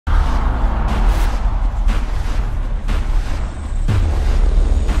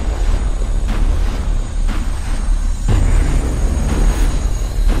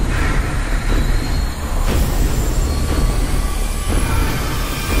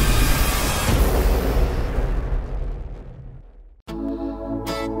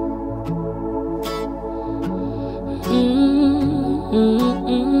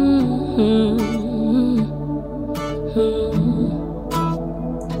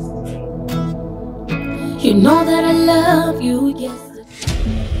You know that I love you, yes.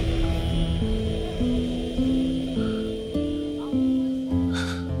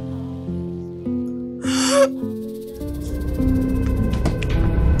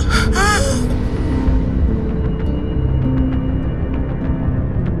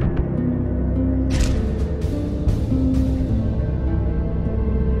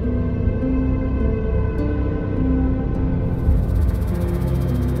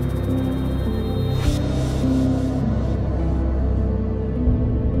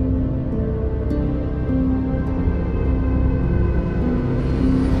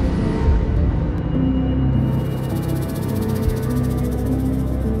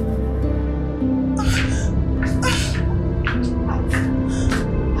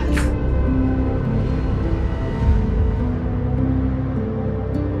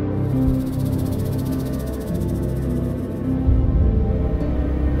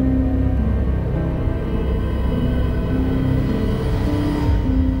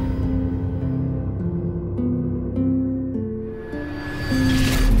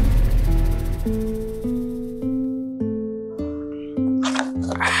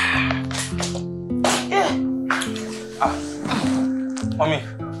 Mommy,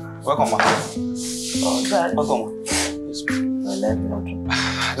 welcome, ma. Oh, Daddy. Welcome, ma. Yes, ma.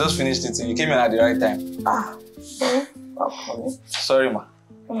 I just finished eating. You came in at the right time. Ah, welcome. Sorry, ma.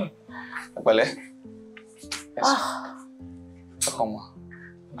 Yes. Ah. Welcome, ma.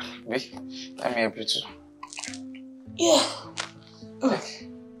 Wait, let me help you too. Yeah.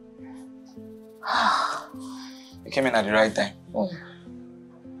 You came in at the right time.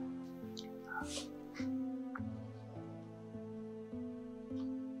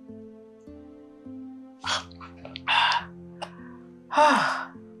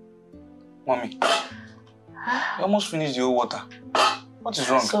 Mommy, you almost finished the whole water. What is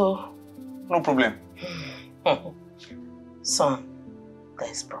wrong? So, no problem. Son, there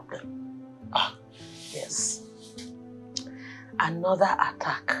is problem. Yes. Another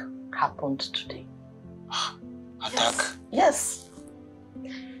attack happened today. Attack? Yes.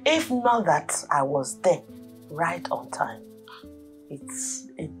 If not that I was there right on time, it's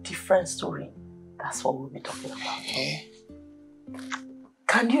a different story. That's what we'll be talking about.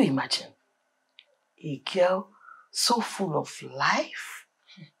 Can you imagine? A girl so full of life,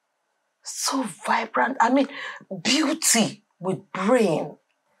 so vibrant, I mean, beauty with brain.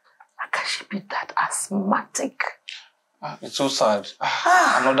 How can she be that asthmatic? It's so sad.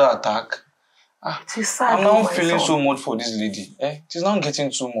 Another attack. It is sad. I'm now feeling so much for this lady. It is not getting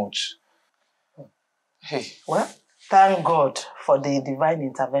too much. Hey. Well, thank God for the divine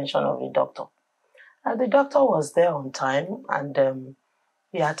intervention of the doctor. The doctor was there on time and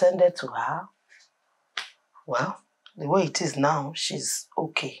he attended to her. Well, the way it is now, she's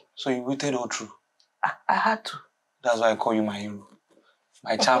okay. So you waited all through? I had to. That's why I call you my hero.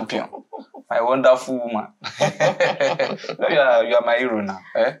 My champion. My wonderful woman. you are my hero now.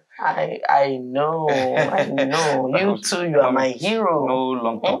 Eh? I know. You too, you are my hero. No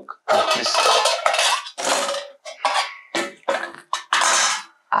long talk. Please.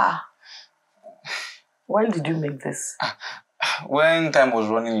 When did you make this? When time was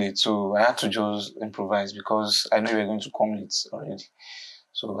running late, so I had to just improvise because I knew you were going to come late already.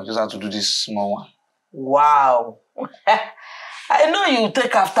 So I just had to do this small one. Wow. I know you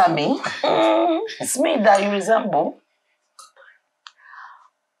take after me. It's me that you resemble.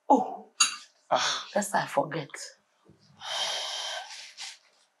 Oh, lest I forget.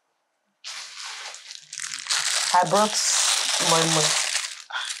 I brought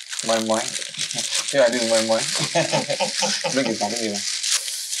moi. Moi. Yeah, this is moi. Bring it, bring it.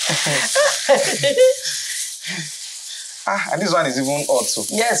 And this one is even hot, so.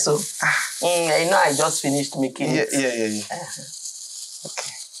 Yes, so. You know, I just finished making it. Yeah.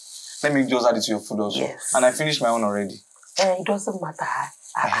 Okay. Let me just add it to your food also. Yes. And I finished my own already. It doesn't matter.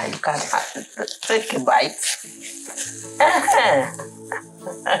 You can take a bite.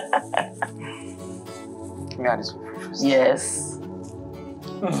 Let me add this for you first. Yes.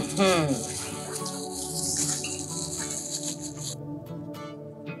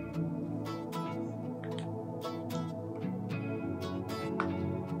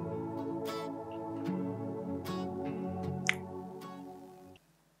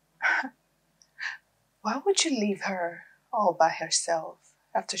 Why would you leave her all by herself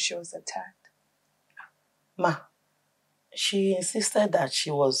after she was attacked? Ma, she insisted that she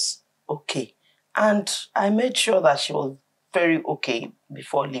was okay. And I made sure that she was very okay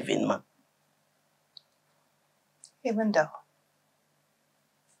before leaving, ma. Even though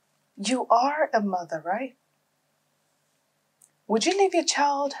you are a mother, right? Would you leave your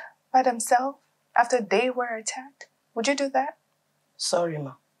child by themselves after they were attacked? Would you do that? Sorry,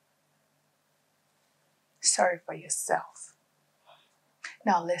 ma. Sorry for yourself.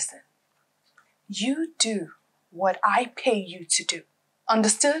 Now listen. You do what I pay you to do.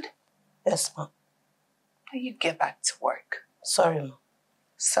 Understood? Yes, ma. Now you get back to work. Sorry, ma.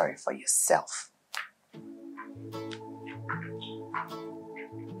 Sorry for yourself.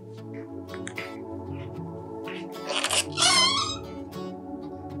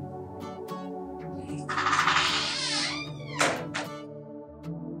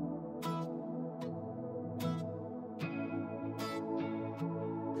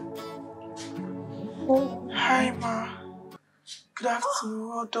 Hi, ma. Good afternoon.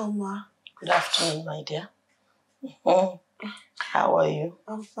 Well done, ma. Good afternoon, my dear. How are you?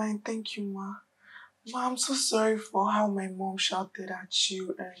 I'm fine, thank you, ma. Ma, I'm so sorry for how my mom shouted at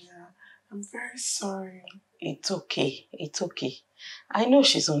you earlier. I'm very sorry. It's okay. It's okay. I know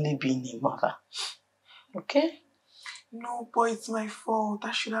she's only been a mother. Okay? No, but it's my fault.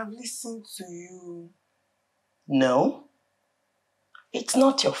 I should have listened to you. No. It's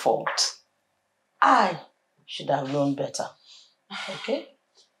not your fault. I should have known better. Okay?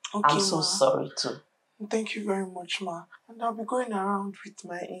 Okay, I'm so ma. sorry too. Thank you very much, ma. And I'll be going around with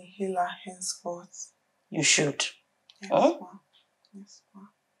my inhaler henceforth. You should. Yes, Huh? ma. Yes, ma.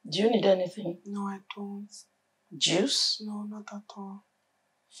 Do you need anything? No, I don't. Juice? No, not at all.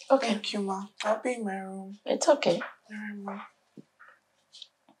 Okay. Thank you, ma. I'll be in my room. It's okay. All right, ma.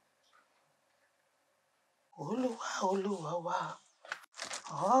 Olúwa, Olúwa wa,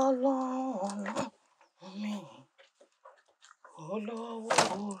 Ọlọ́run mi,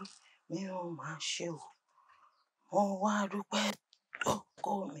 olówó mi ò máa ṣe o, mo wá dúpẹ́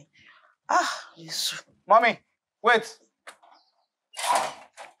ọkọ mi. Ah, Jésù. Mommy, wait.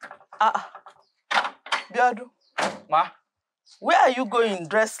 Biodu, Ma, where are you going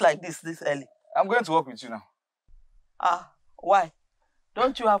dressed like this early? I'm going to work with you now. Why?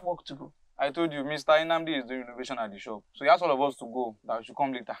 Don't you have work to do? I told you, Mr. Inamdi is doing renovation at the shop. So he asked all of us to go, that we should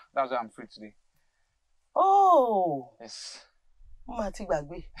come later. That's why I'm free today. Oh. Yes. But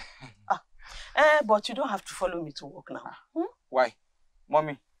you don't have to follow me to work now. Why?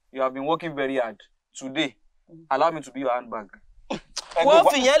 Mommy, you have been working very hard. Today, allow me to be your handbag.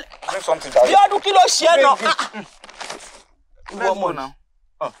 Bring something. Biodu, kí ló ṣe ẹ́ náà? Let's go now.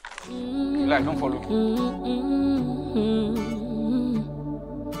 Oh. Like, don't follow me.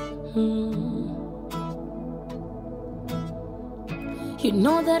 You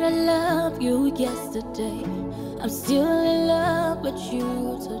know that I love you yesterday. I'm still in love with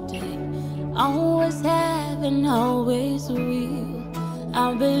you today. Always have and always will.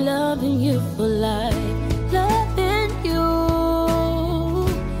 I'll be loving you for life. Loving you.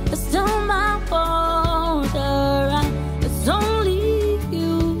 It's not my fault, alright. It's only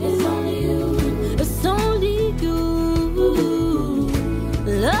you. It's only you. It's only you.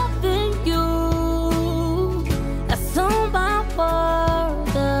 Loving you. That's not my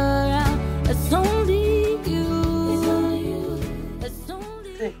fault, alright. It's only you. It's only you. It's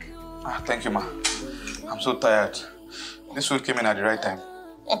only you. Thank you, ma. I'm so tired. This food came in at the right time.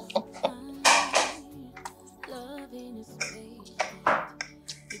 Thank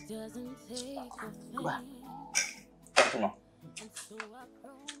you, ma.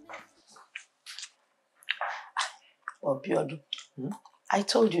 Biodu, I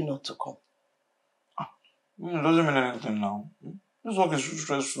told you not to come. It doesn't mean anything now. This work is too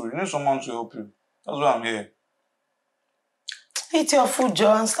stressful. You need someone to help you. That's why I'm here. Eat your food,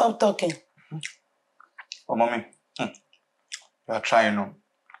 Joe, and stop talking. Oh, mommy, you are trying now.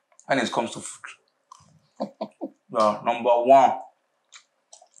 When it comes to food, you are number one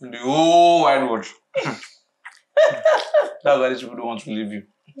in the whole wide world. That's why these people don't want to leave you.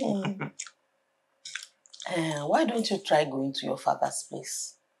 Why don't you try going to your father's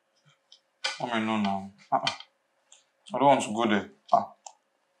place? Mommy, no, now. I don't want to go there.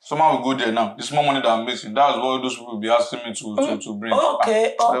 Someone will go there now. The small money that I'm making, that's what those people will be asking me to bring.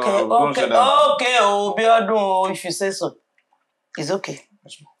 Okay. Okay, Biodu, if you say so. It's okay.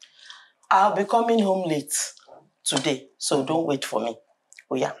 Yes, ma'am. I'll be coming home late today, so don't wait for me.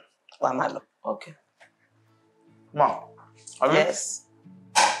 Oh yeah, Wamalo. Okay. Ma, Yes.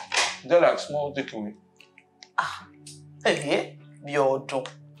 They're like small takeaway. Hey, Biodu.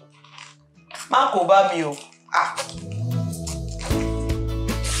 Ma kò bá mi o.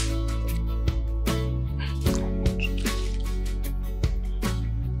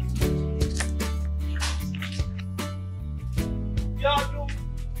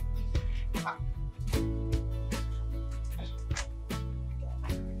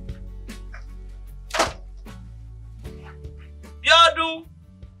 Biodu.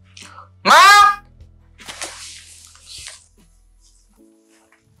 Ma!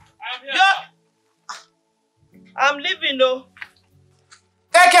 o.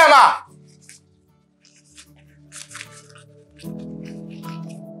 Take care, ma.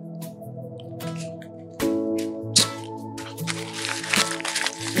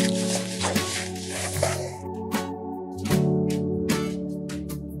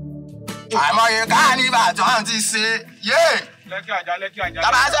 Àìmọye kánífà tó ń ti ṣe. Lẹ́kí Àjà, Lẹ́kí Àjà.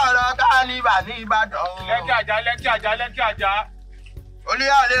 Tàbá sọ̀rọ̀ kánífà ní Ìbàdàn. Lẹ́kí Àjà, Lẹ́kí Àjà, Lẹ́kí Àjà.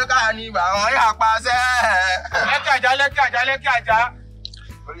 Olúyọ̀lé kánífà wọ́n yà pàṣẹ. Lẹ́kí Àjà, Lẹ́kí Àjà, Lẹ́kí Àjà.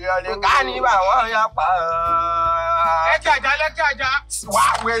 Olúyọ̀lé kánífà wọ́n yà pa. Lẹ́kí Àjà, Lẹ́kí Àjà. Wá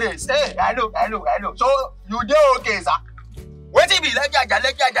wèrè say hello. So you dey okay, sir? Wetin be Lẹ́kí Àjà,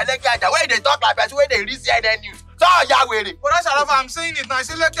 Lẹ́kí Àjà, Lẹ́kí Àjà? Wey dey talk like person wey dey read CNN news. So ya wèrè. But that's Sharafa, I'm saying it now. I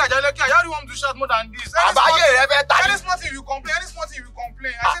say Lẹ́kí Àjà, Lẹ́kí Àjà. How do you want me to shout more than this? Àbáyé rẹ fẹ́ ta Any ni. small thing you complain, any small thing you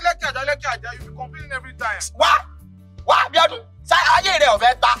complain. I say Lẹ́kí Àjà, Lẹ́kí Àjà. You be complaining every time. Wá Bíọ́dún. Ṣé ayé rẹ ò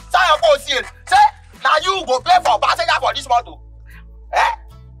fẹ́ ta? Sáyọ̀ kò sí èrè. Ṣé na you go pay for passenger for this motor?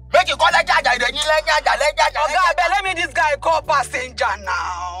 Make you call Lẹ́kí Àjà, ìdẹ̀yìn Lẹ́kí Àjà, Lẹ́kí Àjà. Oga, abeg, let me this guy call passenger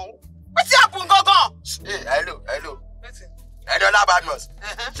now. Wetin happen gangan? Hey, hello. Ẹ̀dọ́lá Badmus.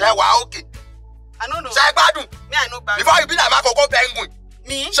 Ṣé wà okay? I don't know. Ṣé gbádùn? Me, I know bad. Before you be like Makoko Penguin.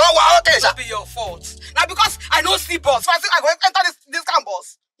 Me? Ṣé wà okay, No sir? be your fault. Now because I no see bus. So I say I go enter this kind of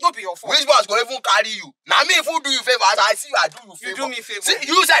bus. No be your fault. Which bus go even carry you? Now me if you do you favor, as I see you, I do you favor. You do me favor. See,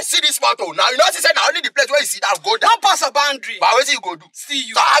 you see this motor. Now you know say na only the place where you sit down go down. Don't pass a boundary. But wetin you go do? See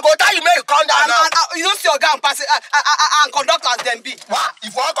you. So I go tell you make you come down now. And you don't see your guy and pass it and conductor as them be. What?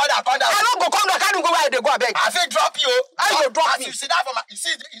 If you want come down. I don't go come down. I don't go where they go abeg. I fit drop you. How you go drop As me? you sit down for my, you see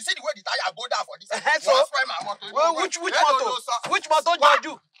the way the tire go down for this. So? What's why my motor? Well, which motor? Which motor judge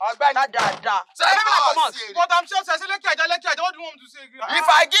you? Ọ̀gbẹ́ni. Da. Say come on. But I'm sure I say Lẹ́kí Àjà, Lẹ́kí Àjà. What do you want me to say again? If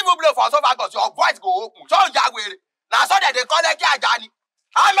I give you blow for esophagus, your voice go open. So ya wèrè. Na so that they call Lẹ́kí Àjà ni.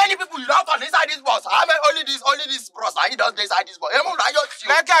 How many people you don't come inside this bus? How many only this bros and he does inside this bus? Emu na yo ti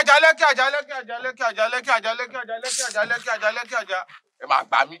o. Lẹ́kí Àjà, Lẹ́kí Àjà, Lẹ́kí Àjà, Lẹ́kí Àjà, Lẹ́kí Àjà, Lẹ́kí Àjà, Lẹ́kí Àjà, Lẹ́kí Àjà, Lẹ́kí Àjà. Ẹ máa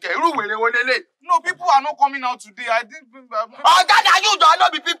gbà mí kẹ́. Irú wèrè wo lélẹ̀? No, people are not coming out today. I think Oga na you don't know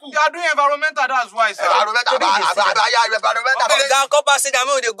the people. they are doing environmental. That's why, sir. Environmental. Oga, come pass it. I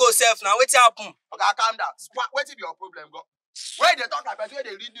mean they go self now. Wetin happen? Oga, calm down. Wetin be your problem, go? Where they talk like person wey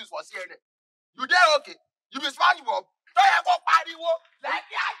dey read news for CNN. You dey okay? You be smarty bop. Tó yẹ kó pariwo.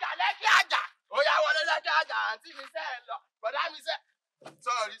 Lẹ́kí Àjà, Lẹ́kí Àjà. Ó yá wọlé Lẹ́kí Àjà. Àǹtí mi sẹ́ ẹ lọ. Bọ̀dá mi sẹ́.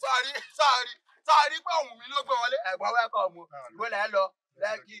 Sorry pé òun mi ló gbé wọlé. Ẹ̀gbọ́n welcome o. Ìwé lẹ́ lọ.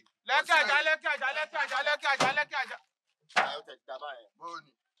 Lẹ́kí. Lẹ́kí Àjà, Lẹ́kí Àjà, Lẹ́kí Àjà, Lẹ́kí Àjà, Lẹ́kí Àjà. I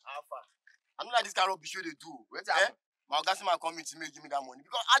don't like this kind of rubbish they do. My guys man come in to me give me that money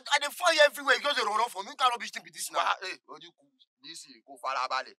because I dey find you everywhere. You just dey run for me. You can't rubbish thing be this now. Hey, this go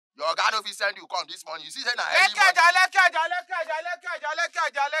farabalẹ̀. Your guy no fit send you come this morning. You see say na Lẹ́kí Àjà, Lẹ́kí Àjà, Lẹ́kí Àjà, Lẹ́kí Àjà, Lẹ́kí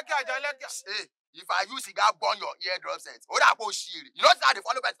Àjà, Lẹ́kí Àjà, Lẹ́kí Àjà. Hey, if I use cigar burn your eardrum set, ó dà pọ̀ ṣìírì. You know say I dey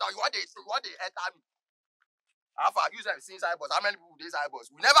follow better. You want dey enter me. How far you say inside bus? How many people dey inside bus?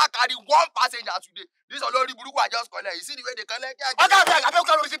 We never carry one passenger today. This olórí burúkú I just collect. You see the way they collect? Okay, I don't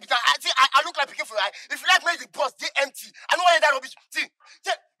rubbish because I look like picking for you. If you like make the bus dey empty, I don't want that rubbish. See,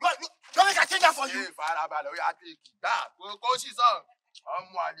 you make a change that for you. Hey, farabalẹ̀, ó yá take it. Da, kò sí sàn.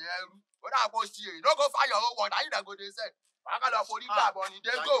 Ọmọ àlè ẹrú. Ó dà pọ̀ ṣìírì. No go find your own one. Na you dey go dey sell. Wàá lọ forí gbà bọ̀ ni.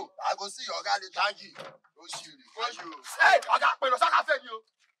 Dey go. I go see your guy later. Thank you. Ó ṣìírì. Hey, ọ̀gá pẹ̀lú sọ́kà fẹ́ ni o.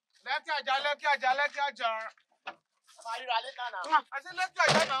 Lẹ́kí Àjà, Lẹ́kí Àjà, Lẹ́kí Àjà. I said Lẹ́kí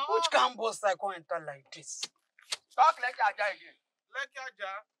Àjà now. Which kind bus I go enter like this? Talk Lẹ́kí Àjà again. Lẹ́kí Àjà.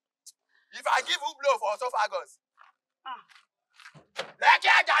 If I give you blow for esophagus. Lẹ́kí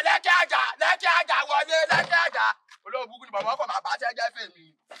Àjà, Lẹ́kí Àjà, Lẹ́kí Àjà wọlé Lẹ́kí Àjà. Olóòbùkún ni bàbá ọkọ̀ máa bá ṣẹ́jẹ́ fèmí.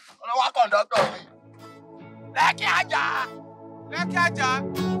 Ọlọ́wọ́ kọ̀ǹdọ́tọ̀ mi. Lẹ́kí Àjà. Lẹ́kí Àjà.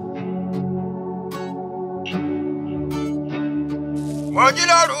 Mo jí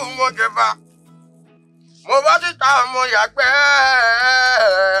lóru mo jẹba. Mo bọ́ síta mo yàgbẹ́.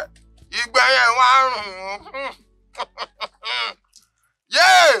 Ìgbẹ́ yẹn wá rùn.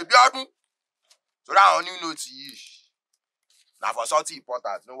 Yéè Bíọ́dún. So that one new note yìí. Na for something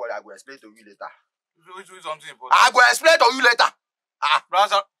important. No worry, I go explain to you later. Which is something important? I go explain to you later.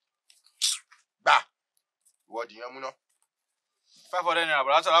 Brother. Gbà. Ìwọ dìyẹn mú náà. 500 naira,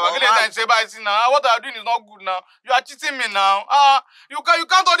 brother. I'm getting time to say bye now. What I'm doing is not good now. You are cheating me now. You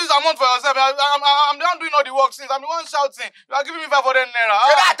can't all this amount for yourself. I'm the one doing all the work since. I'm the one shouting. You are giving me 500 naira.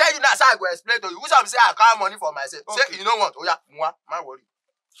 Say I tell you now, so I go explain to you. Which I'm say I can't money for myself. Okay. Say you know what? Oh yeah, moi, my worry.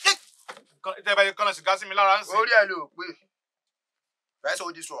 You can't see gas in me, Lara. Oh yeah, look, wait. Let's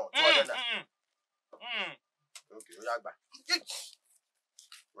hold this one. 200 naira. Okay, oh yeah, back.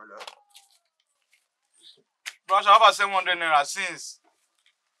 Well, Bro, I have 700 naira since.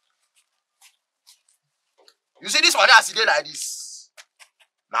 You see this money as it dey like this.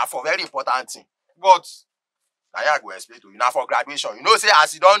 Now for very important thing. But I go explain to you. Now for graduation. You know, say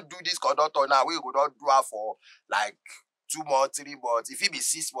as you don't do this conductor now, we go don't do it for like 2 months, 3 months. If it be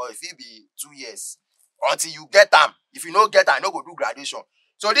 6 months, if it be 2 years. Until you get them. If you don't get them, you don't go do graduation.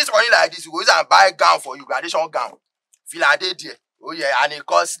 So this money like this, you go use and buy gown for you, graduation gown. Feel like they there. Oh yeah, and it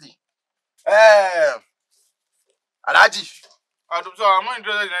costly. Alaji. So I'm not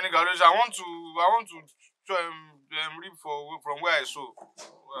interested in any graduation. I want to reap from where I sow.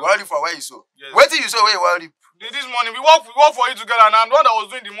 Worry for where you sow. Yes. Wait till you sow where you worry. This morning we work for you together, and I'm the one that was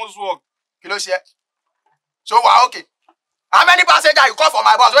doing the most work. Kilo share. So wow, okay. How many passengers you call for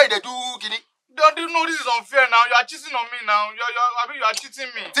my boss? Where they do kini? Don't you know this is unfair now? You are cheating on me now. You are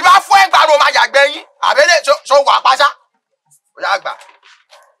cheating me. Ti ba fún ẹ gba ro ma yagbe yin. Abele so wa pa sha. O ya gba.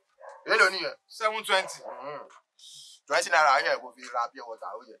 Hello ni yen. 720. 20 naira here go fi ra pure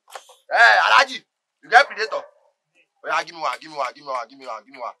water o je. Alaji, you get predator. Oh yeah, give me one.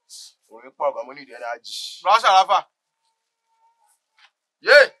 Oh, you poor gan, money the energy. Brother Rafa.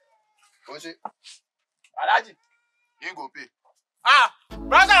 Yeah. Go see. Alaji, you go pay.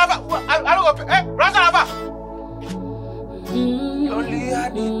 Brother Rafa, I don't go pay. Brother Rafa. Lonely, I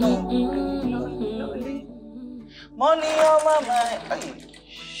did not. Lonely. Money on my mind.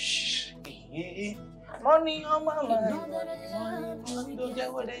 Money on my mind. Don't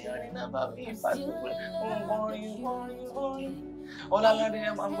get what they are in about me. All I learned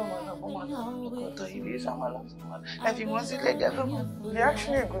is I'm going to you this. If you want to let them, you're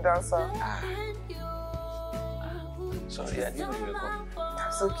actually a good dancer. Sorry, I didn't know you were coming.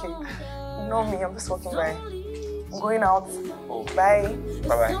 That's okay. You know me, I'm just walking by. I'm going out. Oh. Bye.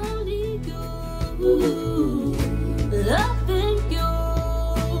 Bye-bye.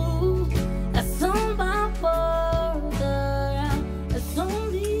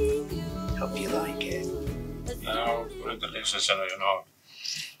 Hope you like it. No, you know.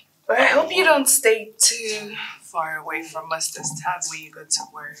 But I hope you don't stay too far away from us this time when you go to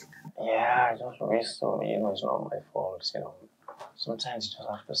work. Yeah, I just wish so. You know, it's not my fault. You know, sometimes you just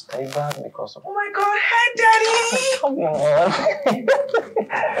have to stay back because of. Oh my God! Hi, Daddy. Come on.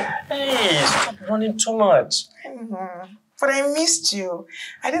 Hey, stop running too much. But I missed you.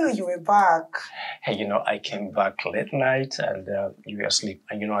 I didn't know you were back. Hey, you know, I came back late night and you were asleep.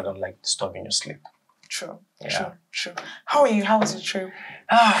 And you know, I don't like disturbing your sleep. True. Yeah. True. How are you? How was your trip?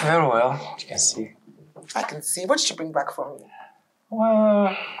 Very well. You can see. I can see. What did you bring back for me?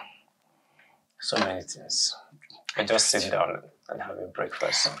 Well, so many things. I just sit down and have a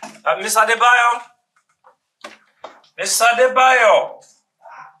breakfast. Miss Adebayo! Miss Adebayo!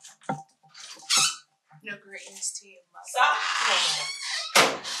 No greatness to you, Sir?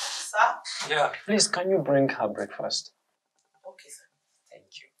 Sir? Yeah. Please, can you bring her breakfast? Okay, sir. Thank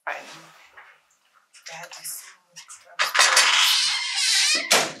you.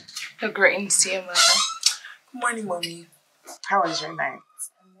 No greatness to you, mother. Good morning, Mommy. How was your night?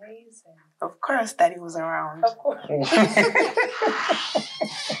 Amazing. Of course, Daddy was around. Of course. Thank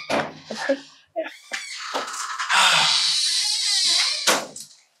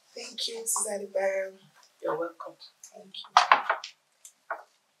you, Mrs. Adebayo. You're welcome. Thank you.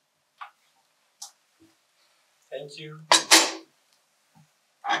 Thank you.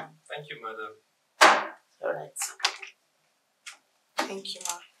 Thank you, madam. All right. Thank you,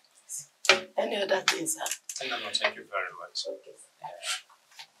 Ma. Any other things, sir? No, thank you very much. Okay.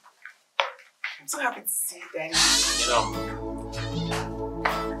 I'm so happy to see you, Daddy. You know.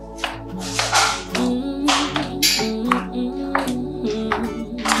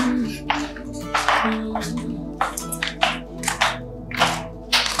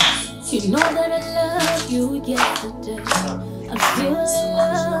 You know that I love you yesterday. I'm still in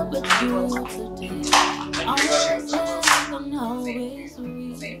love with you today. Always have and always will.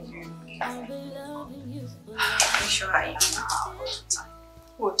 I'll be loving you forever. Make sure I am now all the time.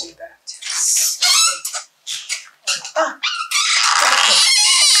 We'll do that.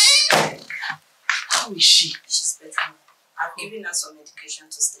 How is she? She's better. I've given her some medication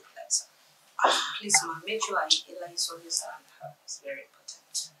to stabilize her. Please, ma, make sure Ella is always around her. It's very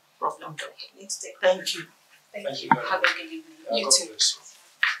important. Problem. Okay, need to take Thank you. Thank Thank you. you very Have a much. good evening. You too.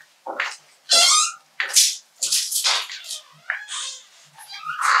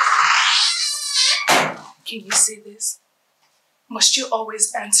 Can you say this? Must you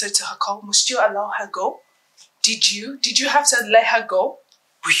always answer to her call? Must you allow her go? Did you have to let her go?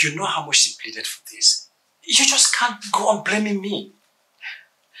 But you know how much she pleaded for this. You just can't go on blaming me.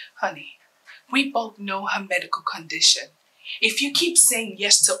 Honey, we both know her medical condition. If you keep saying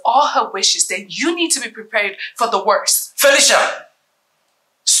yes to all her wishes, then you need to be prepared for the worst. Felicia!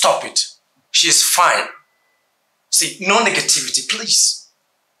 Stop it. She is fine. See, no negativity, please.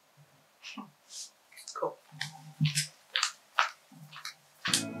 Cool.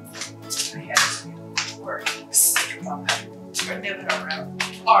 I have to worry. You're never around.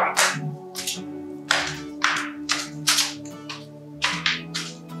 Are you?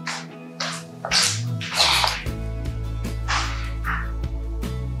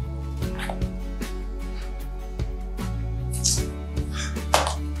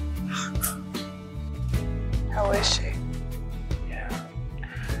 How is she? Yeah.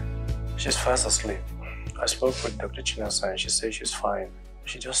 She's fast asleep. I spoke with Dr. Chinasa and she says she's fine.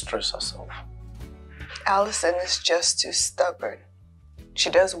 She just stressed herself. Allison is just too stubborn. She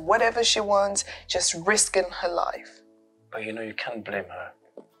does whatever she wants, just risking her life. But you know, you can't blame her.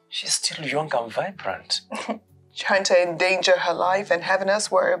 She's still young and vibrant. Trying to endanger her life and having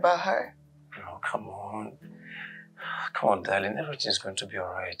us worry about her. Oh, come on. Come on, darling. Everything's going to be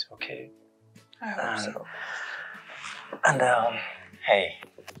all right, okay? I hope so. And, hey.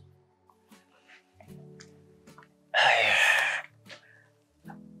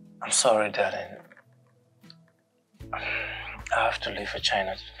 I'm sorry, darling. I have to leave for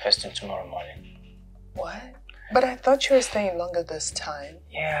China first thing tomorrow morning. What? But I thought you were staying longer this time.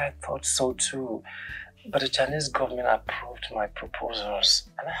 Yeah, I thought so too. But the Chinese government approved my proposals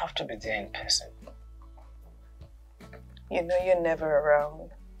and I have to be there in person. You know you're never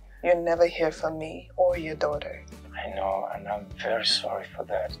around. You're never here for me or your daughter. I know, and I'm very sorry for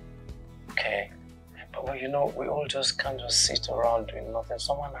that. Okay? But well, you know, we all just can't just sit around doing nothing.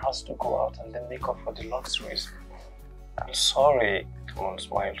 Someone has to go out and then make up for the luxuries. I'm sorry. Come on,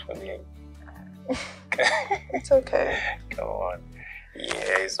 smile for me. It's okay. Come on.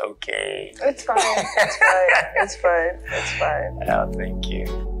 Yeah, it's okay. It's fine. It's fine. It's fine. It's fine. Oh, thank you.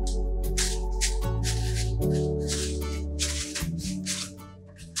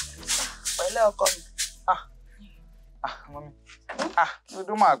 Welcome. Mommy. You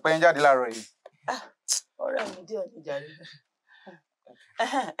do my pen jáde láàárọ̀ yìí. Ọ̀rẹ́ mi díẹ̀ ní jàre.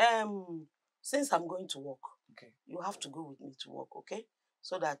 Since I'm going to work, okay, you have to go with me to work, okay?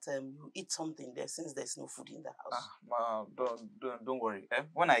 So that you eat something there since there's no food in the house. Don't worry.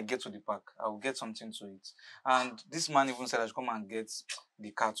 When I get to the park, I will get something to eat. And this man even said I should come and get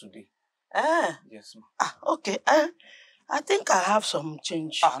the car today. Yes, ma'am. Okay. I think I have some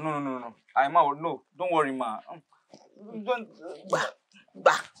change. No. No, don't worry, ma.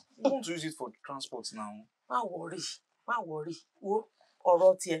 Don't want to use it for transport now. Má worry. Wo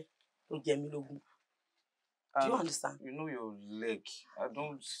ọ̀rọ̀ tiẹ̀ ló jẹ mí lógún. Do you understand? You know your leg. I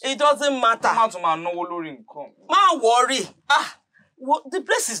don't. It doesn't matter. Come out to my no lowering come. Má worry. The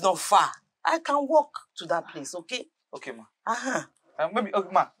place is not far. I can walk to that place, okay? Okay, ma. Maybe,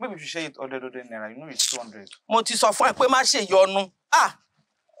 okay, ma. Maybe we should share it 100 naira. You know it's 200. Mo ti sọ fún ẹ pé má ṣe yọnu.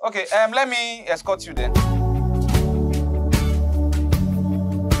 Okay. Let me escort you then.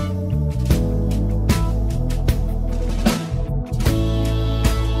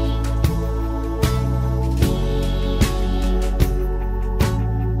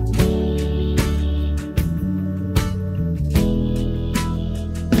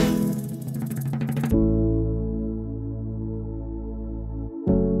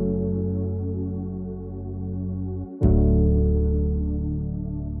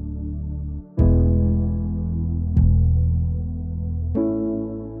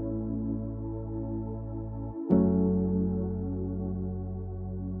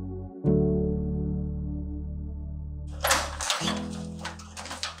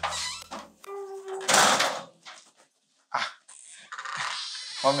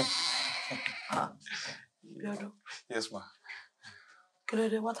 Mommy. Yes, ma.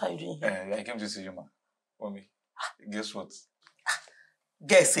 What are you doing here? I came to see you, ma. Mommy. Guess what?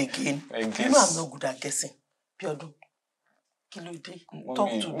 Guess again. Guess. You know I'm not good at guessing. Piodun. Kilode. Talk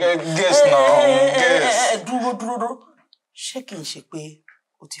to me. Guess now. Guess. Dúró. Ṣé kìí ṣe pé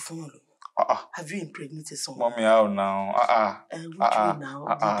o ti fún yàn lóyún? Have you impregnated someone? Mommy, how now? Which way now?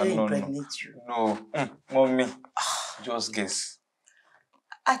 Did they impregnate you? No. Mommy. Just guess.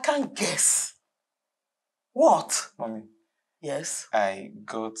 I can't guess. What? Mommy. Yes? I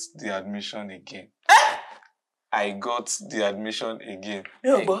got the admission again. I got the admission again.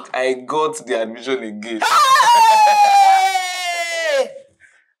 I got the admission again. Hey!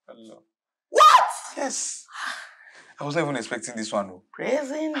 Hello. What? Yes. I wasn't even expecting this one. No.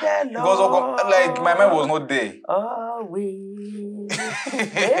 Praising the Lord. Because like my mind was not there. Always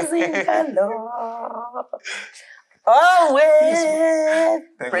praising the Lord. Always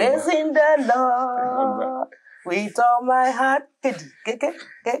praising the Lord with all my heart.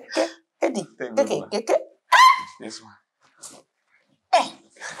 Yes, ma'am.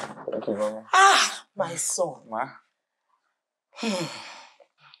 Thank you, Mama. Ah, my son. Ma?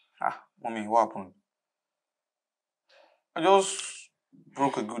 Mommy, what happened? I just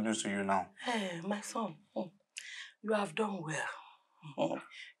broke a good news to you now. Hey, my son. You have done well.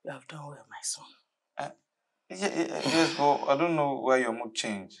 You have done well, my son. Yes, but I don't know why your mood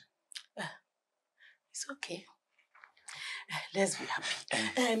changed. It's okay. Let's be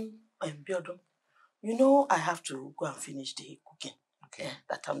happy. Biodun, you know I have to go and finish the cooking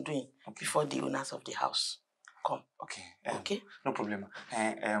that I'm doing before the owners of the house come. Okay. Okay? No problem.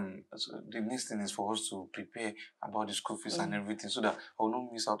 So the next thing is for us to prepare about the school fees and everything so that I will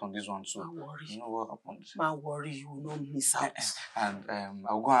not miss out on this one too. Don't worry. You know what happened? Don't worry, you will not miss out. And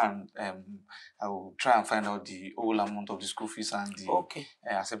I'll go and I will try and find out the whole amount of the school fees and the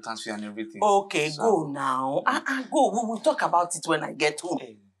acceptance fee and everything. Okay, so, go now. Go. We will talk about it when I get home.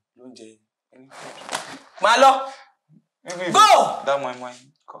 Malo! Go! That my mind.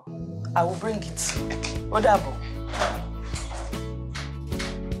 I will bring it. Odabo.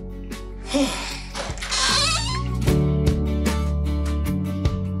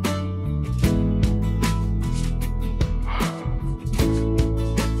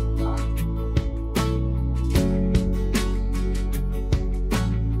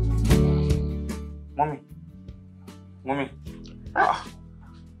 Mommy.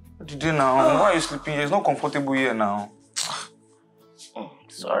 What did you do now? Why are you sleeping here? It's not comfortable here now.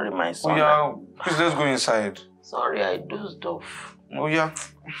 Sorry, my son. Oh yeah, please let's go inside. Sorry, I dozed off. Oh yeah.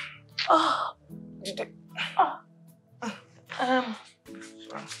 Okay.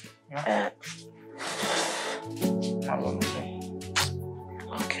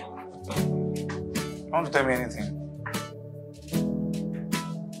 You want to tell me anything?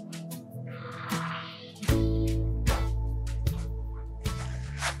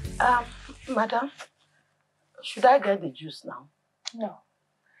 Madam, should I get the juice now? No.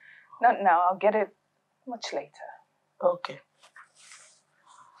 Not now. I'll get it much later. Okay.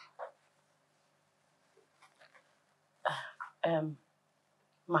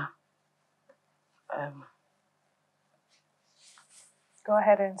 Ma. Go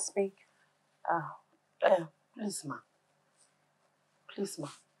ahead and speak. Please, ma. Please, ma.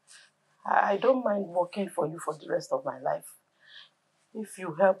 I don't mind working for you for the rest of my life. If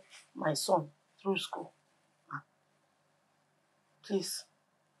you help my son through school. Ma. Please.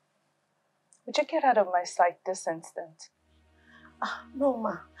 Would you get out of my sight this instant? No,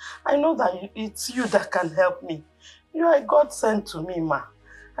 ma. I know that it's you that can help me. You are God sent to me, ma.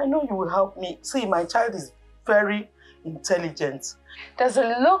 I know you will help me. See, my child is very intelligent. Does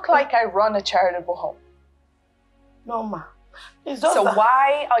it look like I run a charitable home? No, ma. It's just so that...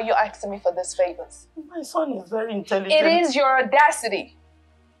 why are you asking me for these favors? My son is very intelligent. It is your audacity,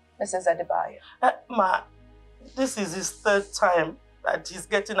 Mrs. Adebayo. Ma, this is his third time that he's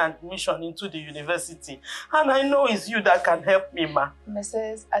getting admission into the university. And I know it's you that can help me, ma.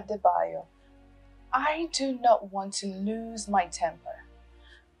 Mrs. Adebayo, I do not want to lose my temper.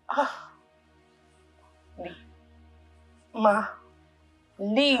 Leave. Ma.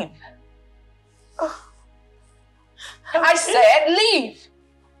 Leave. I said leave.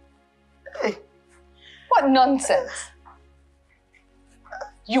 Hey. What nonsense.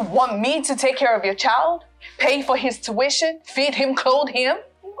 You want me to take care of your child? Pay for his tuition? Feed him, clothe him?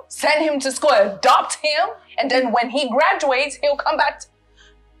 Send him to school, adopt him? And then when he graduates, he'll come back?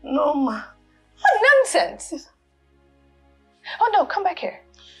 No, ma. What nonsense. Oh no, come back here.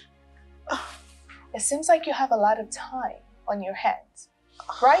 It seems like you have a lot of time on your hands,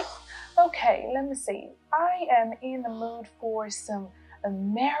 right? Okay, let me see. I am in the mood for some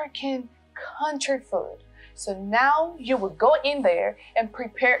American country food. So now you will go in there and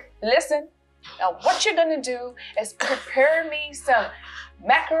prepare, listen, now what you're gonna do is prepare me some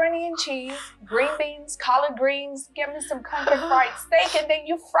macaroni and cheese, green beans, collard greens, get me some country fried steak, and then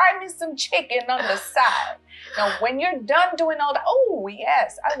you fry me some chicken on the side. Now when you're done doing all that, oh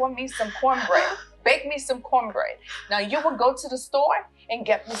yes, I want me some cornbread. Bake me some cornbread. Now you will go to the store and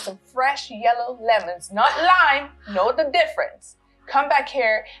get me some fresh yellow lemons, not lime, know the difference. Come back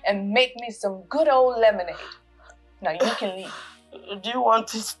here and make me some good old lemonade. Now you can leave. Do you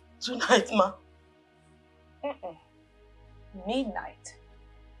want it tonight, ma? Midnight.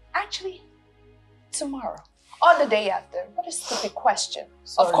 Actually, tomorrow. Or the day after. What a stupid question.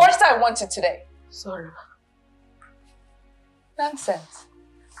 Sorry. Of course I want it today. Sorry. Nonsense.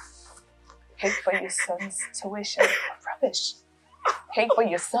 Pay for your son's tuition. Rubbish. Pay for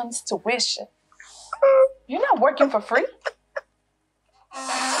your son's tuition. You're not working for free?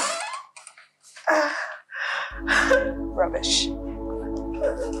 Rubbish.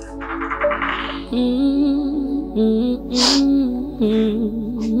 Mm-hmm.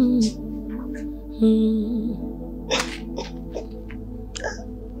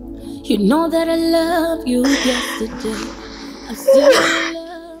 You know that I love you yesterday. I'm still in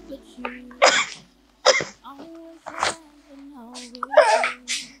love with you. Always have and always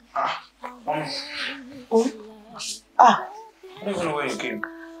will. I don't even know where you came.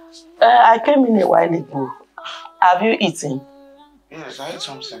 I came in a while ago. Have you eaten? Yes, I ate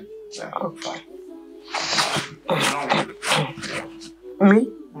something. Yeah. Oh, fine. Me?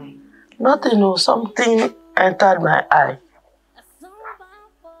 Nothing, no. Something entered my eye.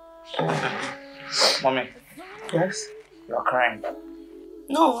 Mommy. Yes? You are crying.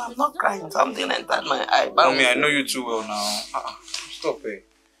 No, I'm not crying. Something entered my eye. Mommy, I know you too well now. Stop it.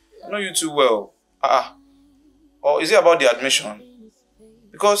 I know you too well. Or is it about the admission?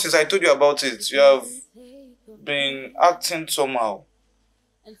 Because since I told you about it, you have been acting somehow.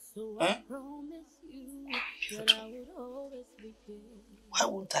 Eh? Why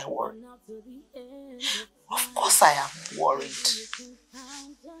won't I worry? Of course I am worried.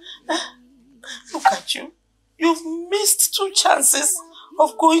 Look at you. You've missed 2 chances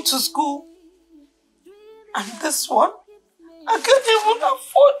of going to school. And this one, I can't even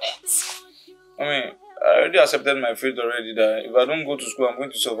afford it. I mean, I already accepted my fate already that if I don't go to school, I'm going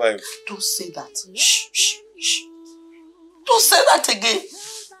to survive. Don't say that. Shh, shh, shh. Don't say that again.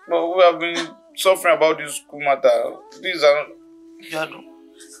 But we have been suffering about this school matter. These are...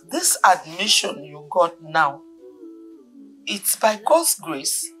 This admission you got now, it's by God's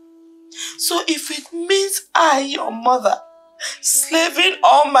grace. So if it means I, your mother, slaving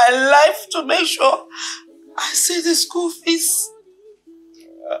all my life to make sure I see the school fees.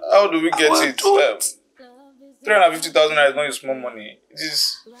 How do we get it? 350,000 naira is not a small money. It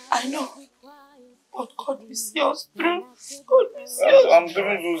is... I know. But God will see us through. God will see us through. I'm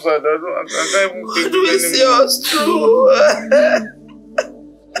doing suicide. I can't even God will see us through.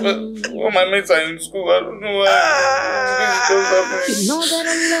 All my mates are in school. I don't know why. You know that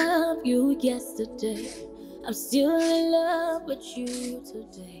I love you yesterday. I'm still in love with you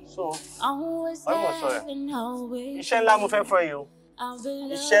today. So, always having always. Iṣẹ́ ńlá mo fẹ́ fún ẹ o.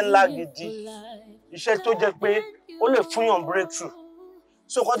 Iṣẹ́ ńlá gidi. Iṣẹ́ tó jẹ́ pé ó lè fún yàn breakthrough.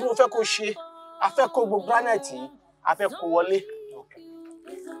 So nǹkan tí mo fẹ́ kó ṣe, a fẹ́ kó gbogbo granite yìí, a fẹ́ kó wọlé.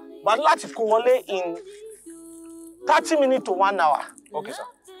 But láti kó wọlé in 30 minutes to 1 hour. Okay, sir.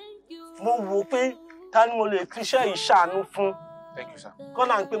 Mo wò pé ta ni mo lè fi iṣẹ́ ìṣàánú fún. Thank you, sir.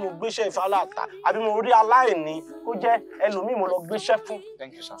 Kọ́nà ń pé mo gbéṣẹ́ ìfàlàtà àbí mo rí aláìní kó jẹ́ ẹlòmíì mo lọ gbéṣẹ́ fún.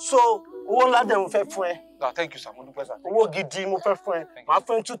 Thank you, sir. So owó ńlá dẹ̀ mo fẹ́ fún ẹ. No, thank you, sir. Mo dúpẹ́, sir. Owó gidi mo fẹ́ fún ẹ. Màá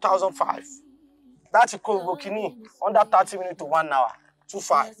fún ẹ 2,500. Láti kó gbogbo kìíní under 30 minutes to 1 hour.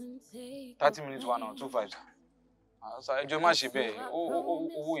 2,500. 30 minutes, 1 hour, 2,500, sir. Ẹjọ́ má ṣe bẹ́ẹ̀.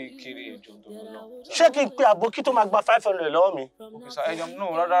 Owó ìkéré ẹjọ́ tó lọ. Ṣé kí n pe àbókí tó máa gba 500 lọ́wọ́ mi? Okay, sir. Ẹjọ́ no,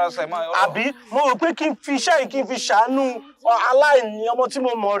 rárá sir. Àbí mo rò pé kí n fi iṣẹ́ yìí kí n fi ṣàánú aláìní ọmọ tí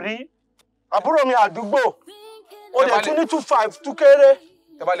mo mọ̀ rí. Àbúrò mi àdúgbò. O dẹ̀ tún ní 2,500 tún kéré.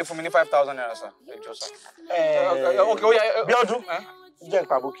 Tẹ́ bá lè fún mi ní 5,000 naira, sir. Ẹjọ́, sir. Okay, ó yá. Bíọ́dún. Jẹ́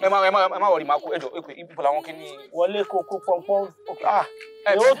ìpàbó kí. Ẹ má wọrí máa kó ẹjọ́ èpè ìbùkún làwọn kí ni. Wọlé kó pọ́npọ́n.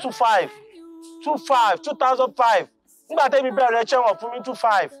 Èó 2,500. 2,500. Nígbà tẹ́mi bẹ̀rẹ̀ ẹ̀ṣẹ̀ wọ̀n fún mi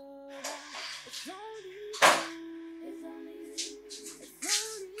 2,500.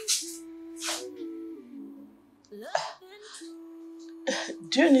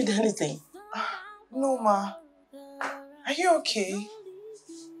 Do you need anything? No, Ma. Are you okay?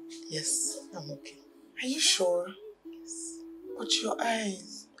 Yes, I'm okay. Are you sure? Yes. But your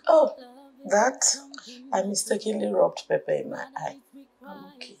eyes. Oh, that? I mistakenly rubbed pepper in my eye. I'm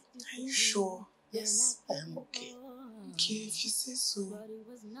okay. Are you sure? Yes, I am okay. Okay, if you say so.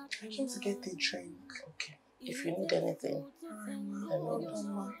 I came to get a drink. Okay. If you need anything, alright, Ma. I know you.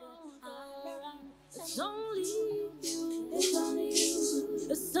 Ma. It's only you. It's only you.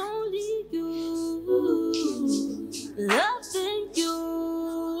 It's only you. Loving you.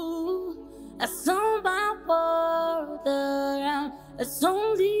 I saw my world around. It's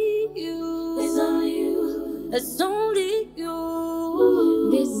only you. It's only you. It's only you.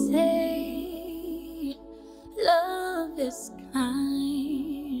 They say love is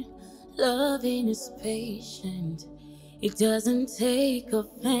kind. Loving is patient. It doesn't take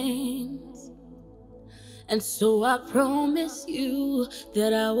offense. And so I promise you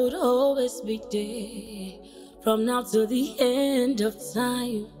that I would always be there. From now till the end of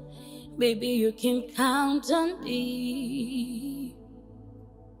time, baby, you can count on me.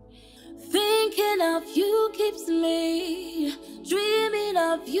 Thinking of you keeps me, dreaming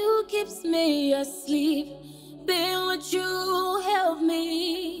of you keeps me asleep. Being with you helps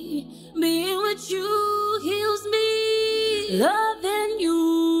me, being with you heals me. Loving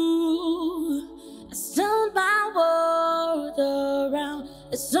you, I turn my world around.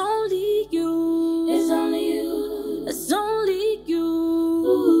 It's only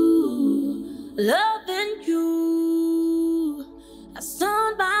loving you. I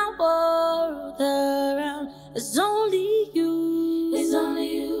turn my world around. It's only you. It's only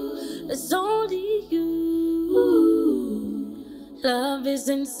you. It's only you. Love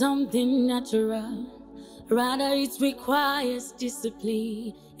isn't something natural. Rather, it requires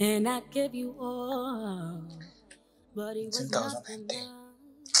discipline. And I give you all. But it was nothing.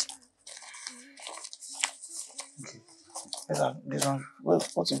 Okay. This one, well,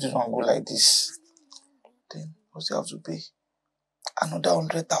 what if this one go like this? Then what's you have to pay? Another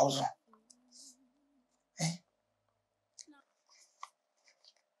 100,000. Eh?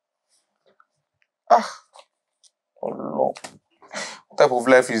 Ah! Oh Lord. What type of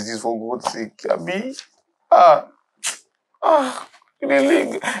life is this, for God's sake? Abi?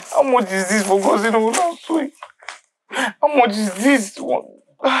 Really? How much is this, for God's sake? How much is this?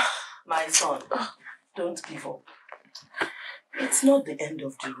 My son, don't give up. It's not the end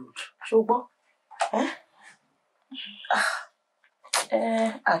of the road. Shobo?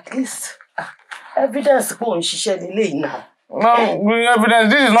 At least evidence won't share now. No,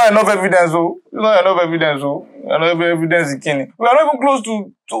 evidence. This is not enough evidence, oh. It's not enough evidence, oh. Enough evidence, Ikini. We are not even close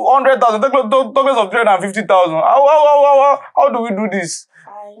to 200,000. Talk of 350,000. How do we do this?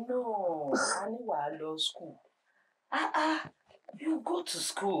 I know. I know I love school. You go to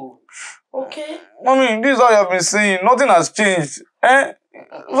school, okay? Mommy, this is all you have been saying. Nothing has changed. Eh?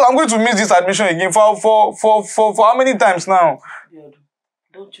 So I'm going to miss this admission again for how many times now?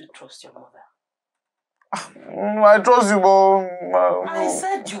 Don't you trust your mother? I trust you, but... I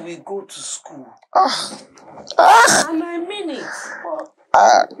said you will go to school. And I mean it.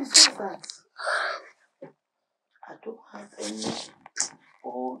 But it's just that I don't have any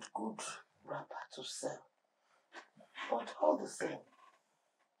old good wrapper to sell. But all the same,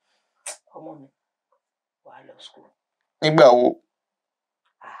 come on, while at school.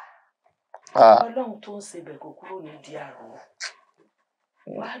 Ọlọ́run tó ń ṣe bẹ̀ kò kúrò ní díàrú.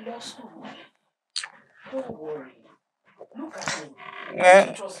 Why at school? Don't worry. Look at me.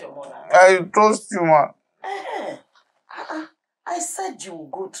 You trust your mother. I trust you, ma. I said you will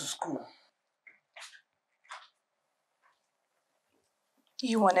go to school.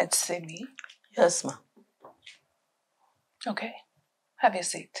 You wanted to see me? Yes, ma. Okay. Have your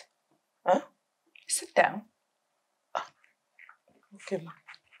seat. Huh? Sit down. Okay, ma.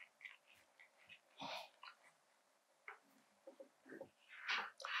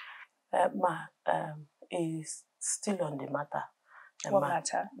 Is still on the matter. What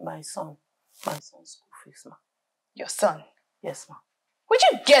matter? My son's school fees, ma. Your son? Yes, ma. Would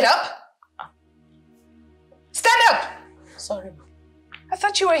you get up? Stand up! Sorry, ma. I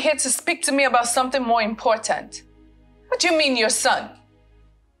thought you were here to speak to me about something more important. What do you mean, your son?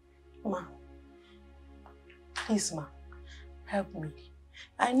 Ma, please, ma, help me.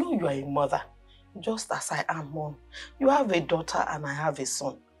 I know you are a mother, just as I am one. You have a daughter and I have a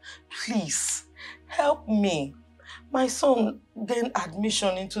son. Please, help me. My son gained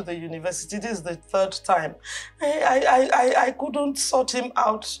admission into the university. This is the 3rd time. I couldn't sort him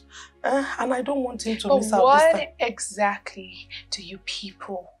out, and I don't want him to miss out this time. What exactly do you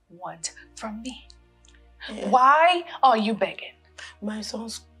people want from me? Yeah. Why are you begging? My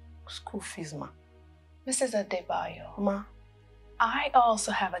son's school fees, ma. Mrs. Adebayo. Ma. I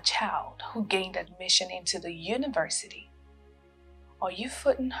also have a child who gained admission into the university. Are you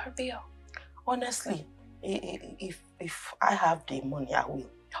footing her bill? Honestly, if I have the money, I will.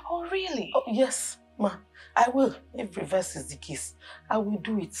 Oh, really? Oh, yes, ma. I will. If reverse is the case, I will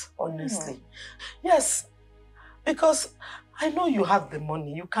do it, honestly. Yes, because I know you have the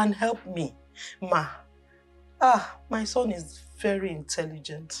money. You can help me, ma. My son is very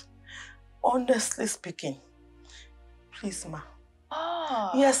intelligent. Honestly speaking. Please, ma.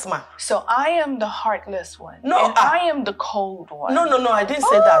 Oh. Yes, ma. So I am the heartless one. No, and I am the cold one. No, I didn't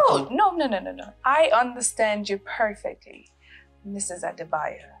say that. Oh, no. I understand you perfectly, Mrs.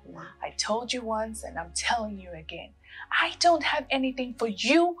 Adebayo. I told you once and I'm telling you again. I don't have anything for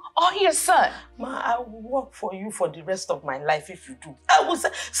you or your son. Ma, I will work for you for the rest of my life if you do. I will say,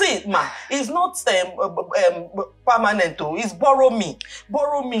 see, ma, it's not permanent though. It's borrow me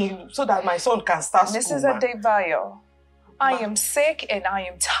so that my son can start school. Mrs. Adebayo, I am sick and I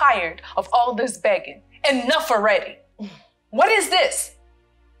am tired of all this begging. Enough already. What is this?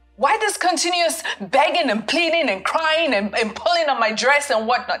 Why this continuous begging and pleading and crying and pulling on my dress and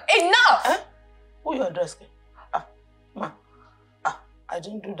whatnot? Enough! Who your dress? Ma. I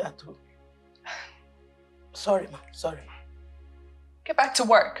didn't do that too. Sorry, ma. Sorry. Get back to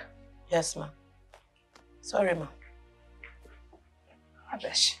work. Yes, ma. Sorry, ma. I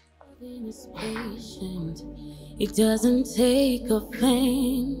bet you. Is patient. It doesn't take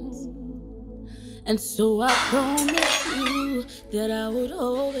offense. And so I promised you that I would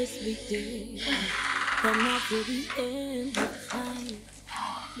always be there. From now to the end of time.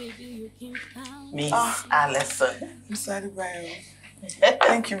 Maybe you can count. Miss Allison. Mr. Adebayo,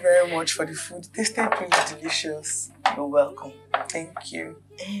 thank you very much for the food. It tasted pretty delicious. You're welcome. Thank you.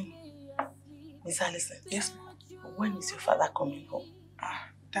 Miss Allison. Yes, ma'am. When is your father coming home?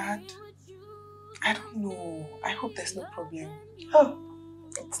 Dad, I don't know. I hope there's no problem. Oh,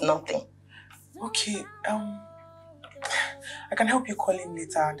 it's nothing. Okay, I can help you call him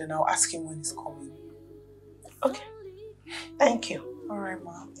later, and then I'll ask him when he's coming. Okay. Thank you. All right,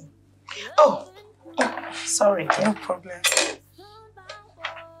 ma. Oh, sorry. No problem.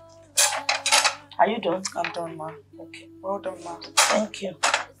 Are you done? I'm done, ma. Okay. Well done, ma. Thank you.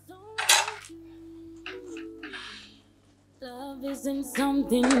 Love isn't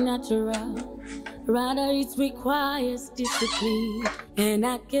something natural, rather it requires discipline. And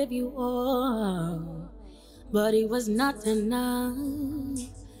I gave you all, but it was not enough.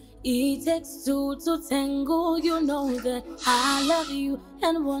 It takes two to tango, you know that I love you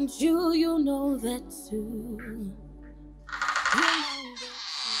and want you, you know that too.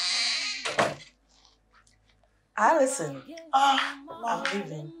 Allison. Ma. I'm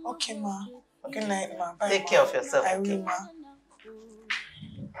leaving. Okay, ma. Good night, ma. Bye. Take care of yourself. I will, ma.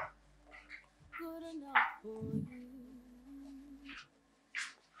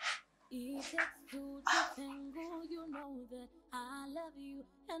 It takes two to tango, you know that I love you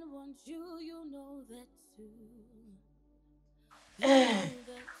and want you, you know that too.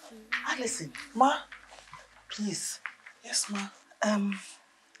 Allison. Ma. Please. Yes, ma.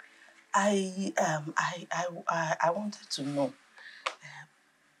 I wanted to know.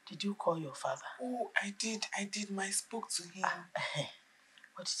 Did you call your father? Oh, I did. Ma, I spoke to him.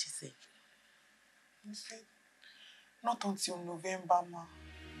 What did he say? He said, not until November, ma.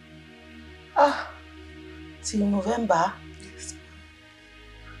 Till November? Yes, ma.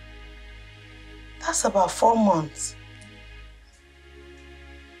 That's about 4 months.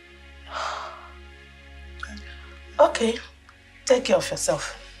 Okay. Take care of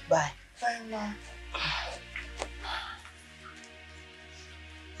yourself. Bye. Bye, ma.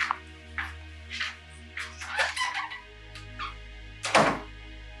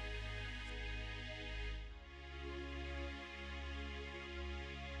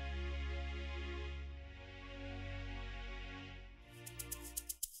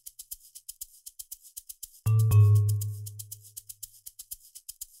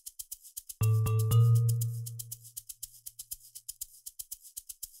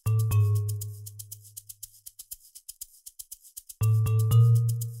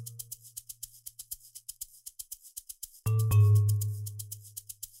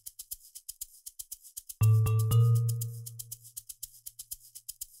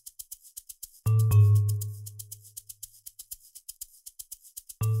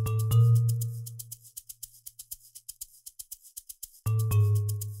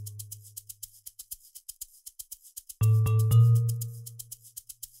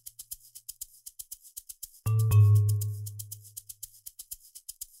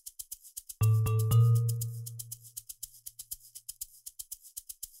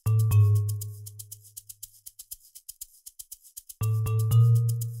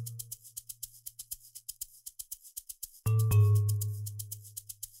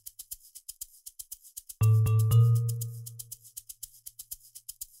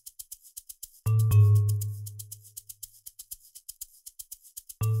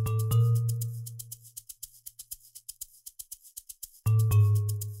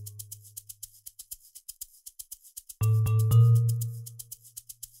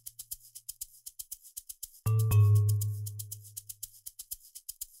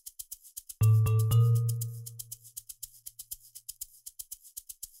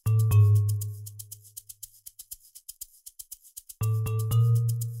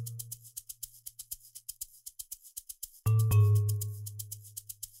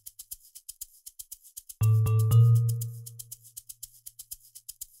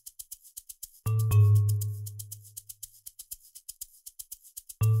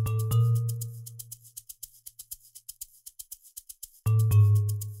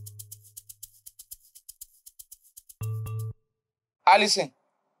 Allison.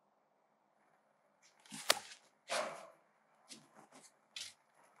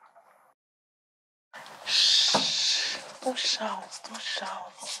 Don't shout.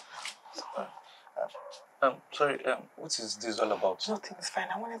 Sorry, what is this all about? Nothing is fine.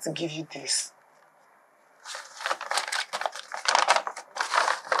 I wanted to give you this.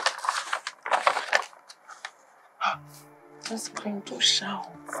 Don't scream, don't shout.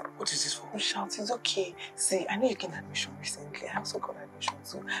 What is this for? Don't shout, it's okay. See, I know you gained admission recently. I also got admission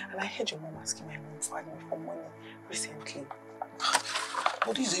too. And I heard your mom asking my mom for money recently.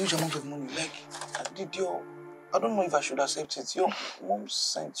 But this is a huge amount of money. Like, I don't know if I should accept it. Your mom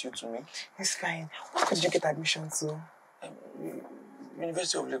sent you to me. It's fine. What did you get admission to?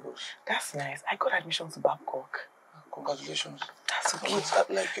 University of Lagos. That's nice. I got admission to Babcock. Congratulations. That's okay.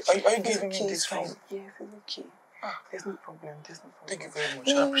 Are you giving me this fine? from? Yes, it's okay. There's no problem. Thank you very much. I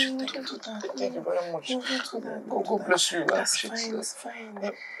appreciate it. Thank you very much. God bless you. That's fine. It's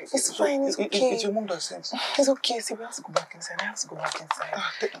fine. It's fine. It's okay. It's your mom that sent. It's okay. See, we have to go back inside. I have to go back inside.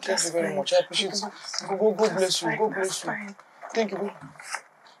 Thank you very much. I appreciate it. God bless you. God bless you. Thank you.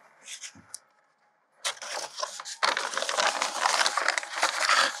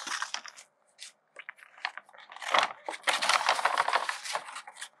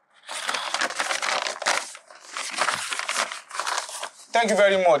 Thank you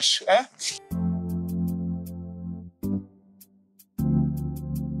very much.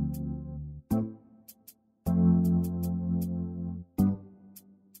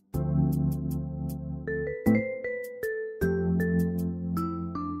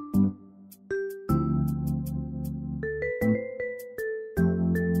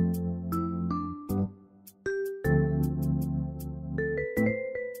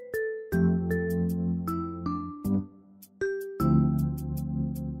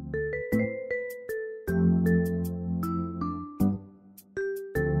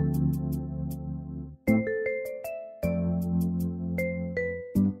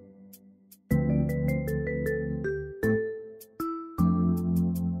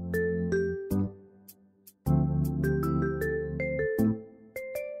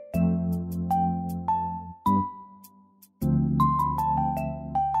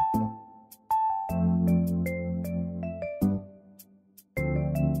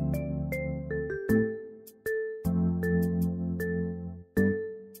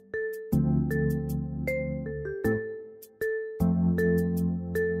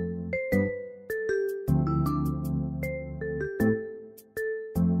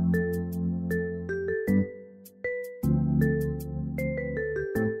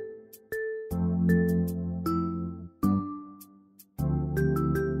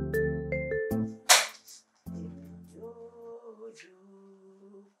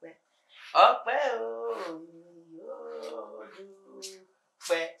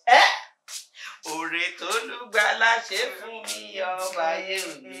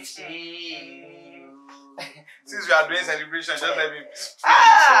 Since we are doing celebration, just let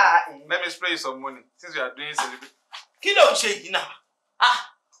me spray you some money. Since we are doing celebration. Kí ló ń ṣe yìí náà?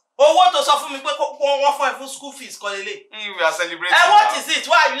 Owó tó sọ fún mi pé wọ́n fún ẹ fún school fees kọ́ lélẹ̀. We are celebrating. What is it?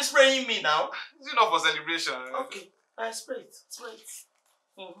 Why are you spraying me now? It's not for celebration. Okay, I spray it. Spray it.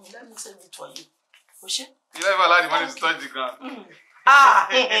 Let me save it for you. Oshé? You never allow the money to touch the ground.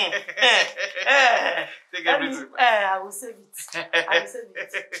 Take everything. I will save it. I will save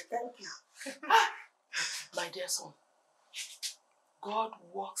it. Thank you. My dear son, God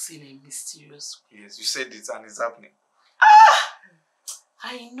works in a mysterious way. Yes, you said it and it's happening.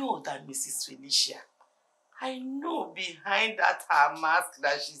 I know that Mrs. Felicia, I know behind that her mask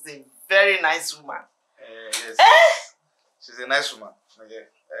that she's a very nice woman. Yes. She's a nice woman. Yes.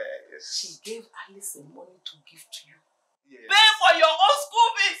 She gave Alice the money to give to you. Yes. Pay for your own school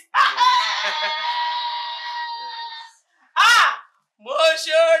fees.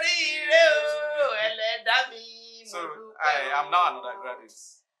 So I am now another graduate.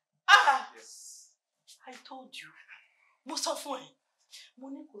 Yes. I told you. Mo sọ fún ẹ. Mo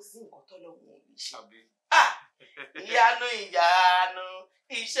ní kò sí nǹkan tó lọ́wọ́ ò lè ṣe. Ìyanu ìyanu,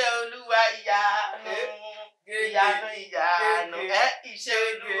 iṣẹ́ Olúwa ìyanu. Ìyanu ìyanu, iṣẹ́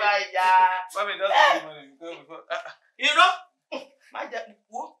Olúwa ìyanu. Mommy doesn't give money before. You know? Má jẹ́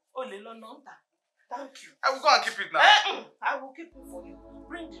wo o lè lọ náà ta. Thank you. I will go and keep it now. I will keep it for you.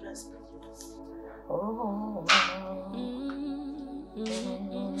 Bring the rest.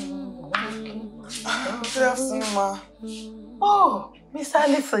 Good afternoon, ma. Oh, Miss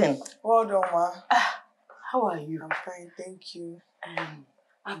Allison. Well done, ma. How are you? I'm fine, thank you.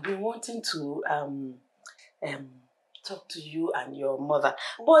 I've been wanting to talk to you and your mother,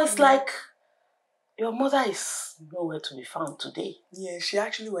 but it's like your mother is nowhere to be found today. Yeah, she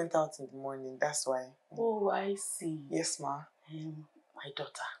actually went out in the morning, that's why. Oh, I see. Yes, ma. My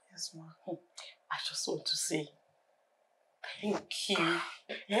daughter. Yes, ma. I just want to say thank you.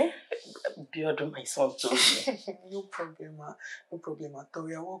 Beyond my son told me. No problem, ma. No problem at all.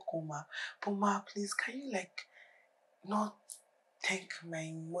 You're welcome, ma. But ma, please, can you not thank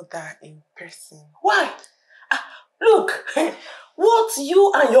my mother in person? Why? Look, what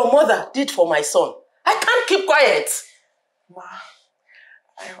you and your mother did for my son, I can't keep quiet. Ma,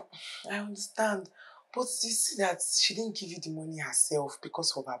 I understand. But you see that she didn't give you the money herself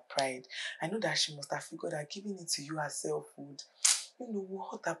because of her pride. I know that she must have figured that giving it to you herself would,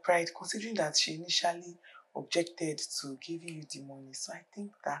 hurt her pride, considering that she initially objected to giving you the money. So I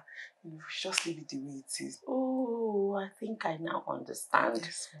think that we should just leave it the way it is. Oh, I think I now understand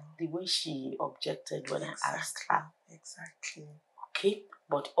the way she objected when I asked her. Exactly. Okay,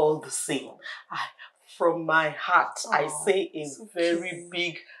 but all the same, from my heart, I say a very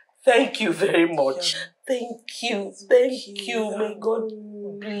big thank you very much. Thank you. May God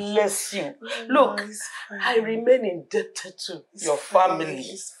bless you. Look, I remain indebted to your family.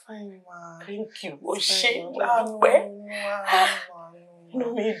 It's fine, ma. Thank you.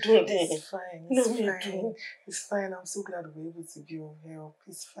 No, me do this. It's fine. It's fine. I'm so glad we were able to be of help.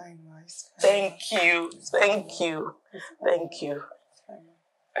 It's fine, ma. It's fine. Thank you.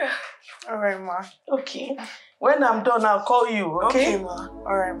 All right, ma. Okay. When I'm done, I'll call you, okay? Okay, ma.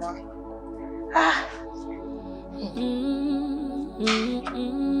 All right, ma.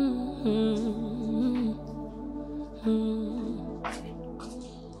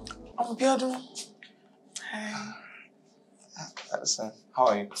 Biodun. Hi. Listen, how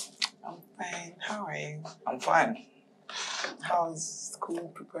are you? I'm fine. How are you? I'm fine. How's school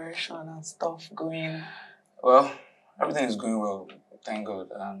preparation and stuff going? Well, everything is going well, thank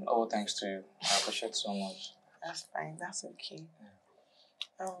God, and all thanks to you. I appreciate so much. That's fine. That's okay.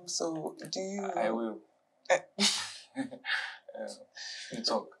 So do you? I will. You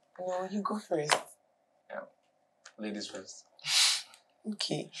talk. No, you go first. Yeah, ladies first.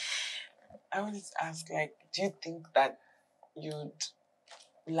 Okay. I wanted to ask, do you think that you'd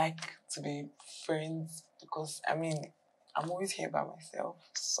like to be friends? Because, I'm always here by myself,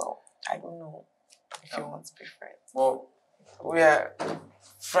 so I don't know if you want to be friends. Well, we are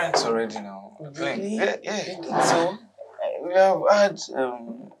friends already now. Really? Yeah. You think so? We have had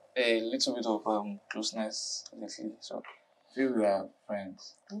a little bit of closeness lately, so I feel we are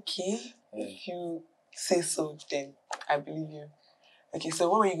friends. Okay. Yeah. If you say so, then I believe you. Okay, so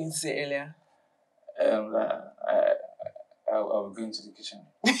what were you going to say earlier? I was going to the kitchen.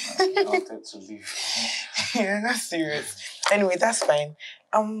 I wanted to leave. Yeah, that's serious. Anyway, that's fine.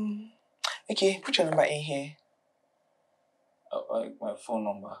 Okay, put your number in here. My phone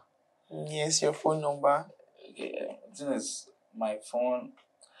number. Yes, your phone number. Okay, the thing is, my phone,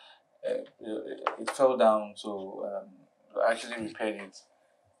 it fell down, so I actually repaired it.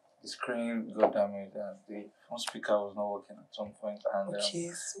 The screen got damaged and the phone speaker was not working at some point. And okay,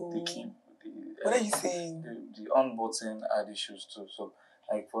 so the key, what are you saying? The on button had issues too. So,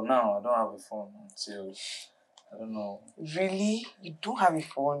 for now, I don't have a phone until, I don't know. Really? You don't have a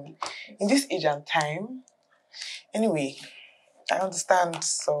phone? In this age and time? Anyway, I understand.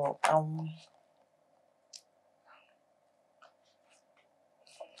 So,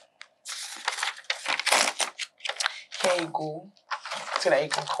 here you go. So that you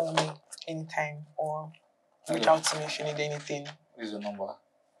can call me anytime or reach out to me if you need anything. This is the number?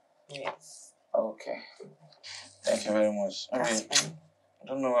 Yes. Okay. Thank you very much. That's fine. I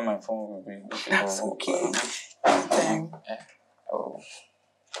don't know where my phone will be. That's okay. Anytime. Oh.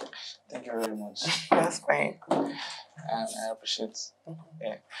 Thank you very much. That's fine. And I appreciate.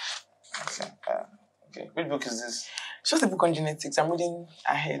 Yeah. Okay. Which book is this? It's just a book on genetics. I'm reading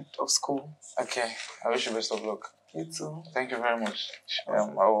ahead of school. Okay. I wish you best of luck. You too. Thank you very much. I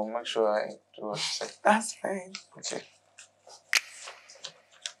will make sure I do what you say. That's fine. Okay.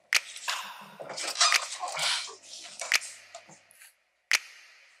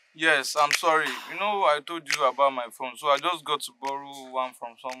 Yes, I'm sorry. I told you about my phone, so I just got to borrow one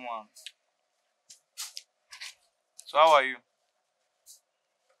from someone. So how are you?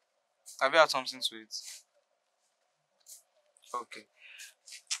 Have you had something to eat? Okay.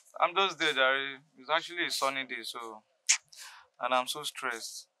 I'm just there, Jerry. It's actually a sunny day, and I'm so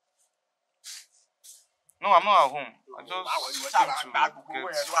stressed. No, I'm not at home. I just came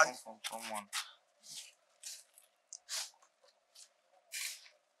to get phone from someone.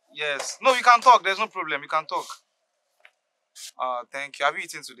 Yes. No, you can talk. There's no problem. You can talk. Thank you. Have you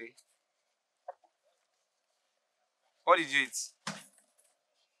eaten today? What did you eat?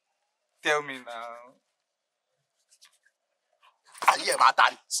 Tell me now. Yeah, my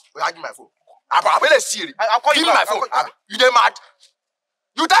daddy. Give me my phone. I'll give me my phone. You dey mad?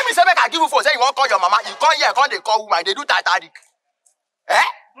 You tell me, say make I give you phone. Say you want to call your mama. You come here, they call woman. They do Titanic. Eh?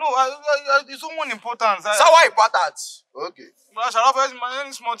 No, it's someone important. Someone important. Okay. But shall I first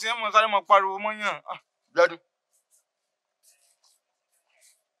my small thing? I'm sorry, my paro money.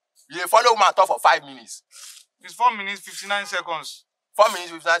 You follow woman talk for 5 minutes. It's 4 minutes, 59 seconds. 4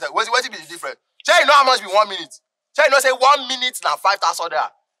 minutes, 59 seconds. What be the difference? Say you know how much be 1 minute? Say you know say 1 minute na 5,000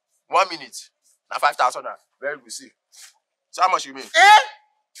 naira. 1 minute na 5,000 naira. Very good, see. So how much you mean?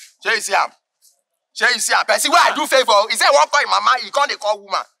 Say you see am. Say you see am. Person where I do favor, he say one call mama, he can't call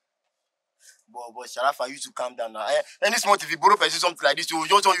woman. But Sharafa, you to calm down now. Any small if you borrow person something like this, you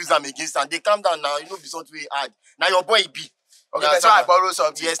just don't use them against them. They calm down now. You know, be something we add. Now your boy be. Okay, yeah, so I borrow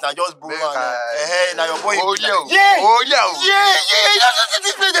something. Yes, now just borrow. Now your boy. Oh, yeah. Yeah. Oh, yeah. Yeah. Just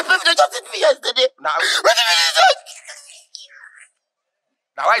this place, the person they just hit me yesterday. Now, what did you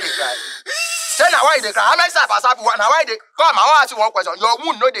now why they cry? Say now why they cry? How many times have now why they come? I want to ask you one question. Your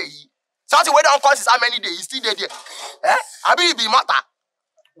wound no dey heal. Something we don't cause is how many days? You still there? I be be matter.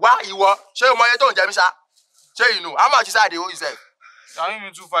 Why you want? Say your money don't Jamisa. Say you know how much is that they owe yourself? I give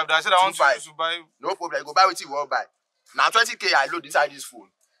me 2.5. I said I want to buy. No problem. Go buy what you want buy. Now 20K I load inside this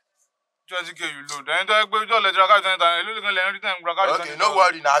phone. 20K you load. Then don't let your account. Okay, no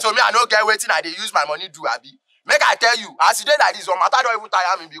worry now. So me I no get waiting. I dey use my money do abi. Make I tell you, as you dey like this, your matter don't even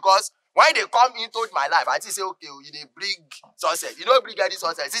tire me because when they come into my life, I just say okay, you dey bring success. You don't bring any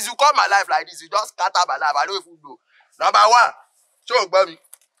success. Since you come my life like this, you just scatter my life. I don't even know. Number one, show me.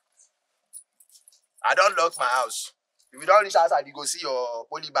 I don't lock my house. If you don't reach outside, you go see your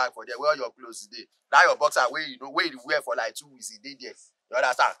poly bag for there where your clothes today. Now your boxer where you wear for like 2 weeks, they there. You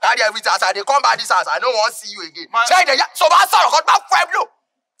understand? Carry everything outside. They come by this house. I don't want to see you again. Say the so my son got my Pueblo.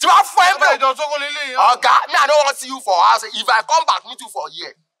 To my Pueblo. Okay, me I don't want to see you for house. If I come back, me too for a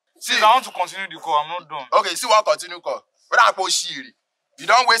year. See, I want to continue the call. I'm not done. Okay, see what continue call. But I go shiri. You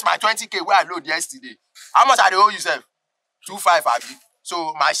don't waste my 20K where I load yesterday. How much are they owe yourself? 2.5 abi.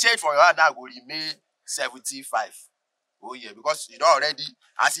 So my shade for your hand now go remain 75. Oh yeah, because you don't already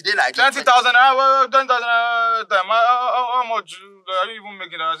as it did like 20,000. 20,000 time. How much are you even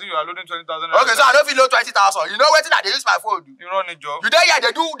making? I see you are loading 20,000. Okay, so I don't feel load 20,000. You know what that they use my phone do? You run a job. You there? Yeah,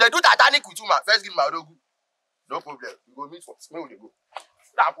 they do Titanic with you, man. First give me my dogu. No problem. You go meet for smell they go.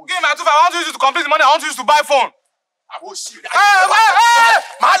 Give me my 2.5. I want you to complete the money. I want you to buy phone. I will see. Hey!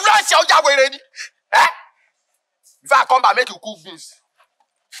 My lunch, you are ready. Eh? If I come back, make you cook beans.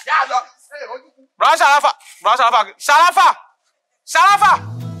 Yeah, no. Brother Sharafa.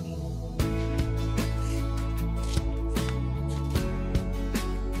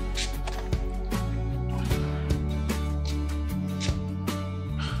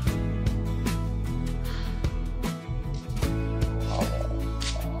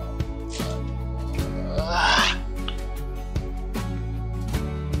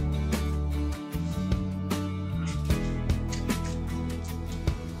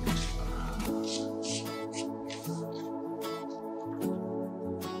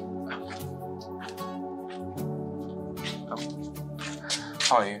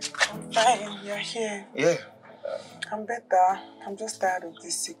 How are you? I'm fine. You're here. Yeah. I'm better. I'm just tired of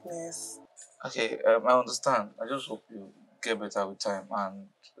this sickness. Okay, I understand. I just hope you get better with time and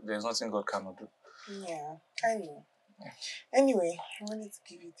there's nothing God cannot do. Yeah, I know. Yeah. Anyway, I wanted to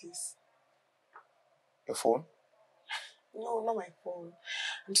give you this. Your phone? No, not my phone.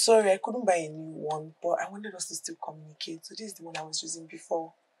 I'm sorry, I couldn't buy a new one, but I wanted us to still communicate. So this is the one I was using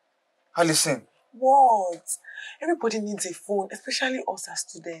before. Listen. What? Everybody needs a phone, especially us as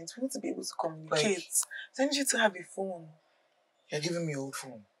students. We need to be able to communicate. Like, so I need you to have a phone. You're giving me your old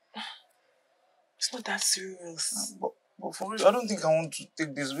phone. It's not that serious. But for real, I don't think I want to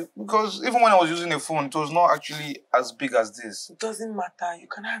take this because even when I was using a phone, it was not actually as big as this. It doesn't matter. You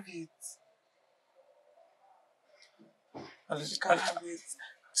can have it. You can have it.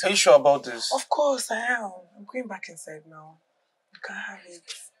 Are you sure about this? Of course I am. I'm going back inside now. You can have it.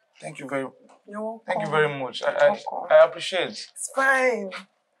 Thank you very much. You're welcome. Thank you very much. I appreciate it. It's fine.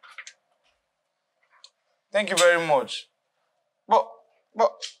 Thank you very much. But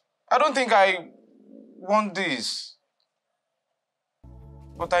I don't think I want this.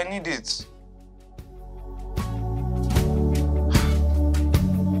 But I need it.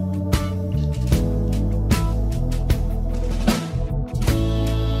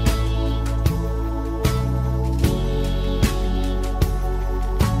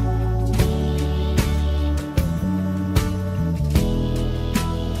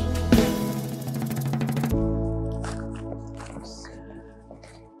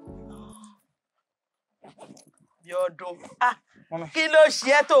 Kí ló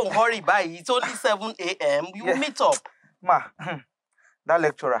ṣe ẹ́ tó ń hurry báyìí? It's only 7 a.m. You will meet up. Ma, that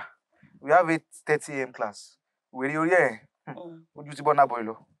lecturer, we have 8:30 a.m. class. We're here.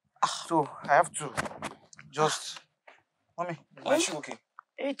 So I have to just. Mommy, is my shoe okay?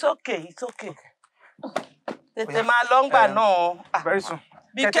 It's okay. Tètè máa lọ ńgbà náà. Very soon.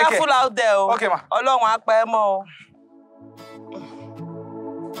 Be careful out there. Okay, ma. Ọlọ́run á pa ẹ́ mọ́ o.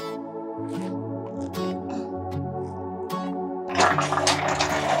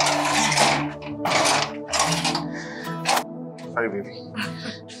 Sorry, baby.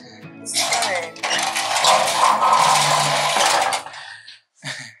 It's fine.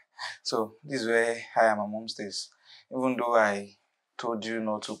 So, this is where I and my mom stays. Even though I told you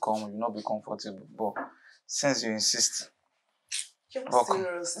not to come, you'll not be comfortable. But since you insist, You're not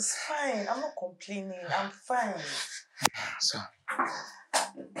serious. It's fine. I'm not complaining. I'm fine.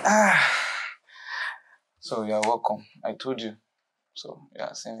 So you're welcome. I told you. So you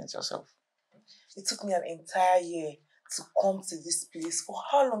are saying it yourself. It took me an entire year to come to this place. For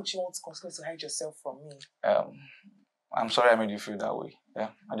how long do you want to continue to hide yourself from me? I'm sorry I made you feel that way.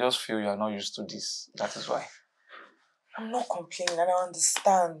 Yeah, I just feel you are not used to this. That is why. I'm not complaining and I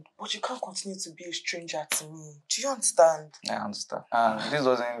understand, but you can't continue to be a stranger to me. Do you understand? I understand. And this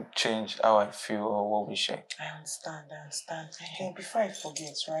doesn't change how I feel or what we share. I understand. Okay, before I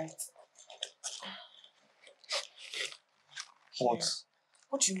forget, right? What? Yeah.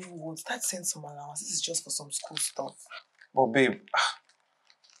 What do you mean what? Start sending some allowance. This is just for some school stuff. But babe,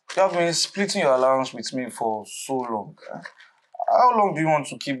 you have been splitting your allowance with me for so long. How long do you want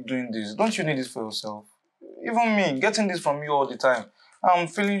to keep doing this? Don't you need this for yourself? Even me, getting this from you all the time, I'm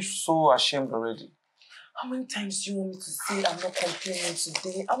feeling so ashamed already. How many times do you want me to say I'm not complaining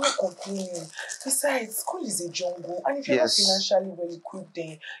today? I'm not complaining. Besides, school is a jungle, and if you're not financially well equipped,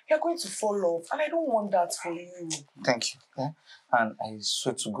 then you're going to fall off, and I don't want that for you. Thank you. And I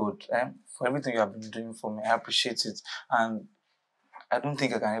swear to God, for everything you have been doing for me, I appreciate it. And I don't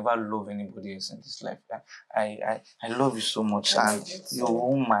think I can ever love anybody else in this life. I love you so much, and you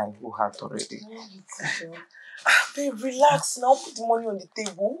own my whole heart already. I love you too. Babe, relax now. Put the money on the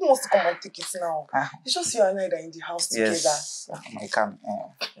table. Who wants to come and take it now? It's just you and I that are in the house together. Yes, I can.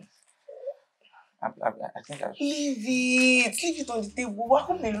 I think I should. Leave it on the table. We're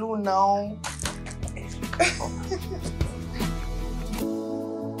home alone now.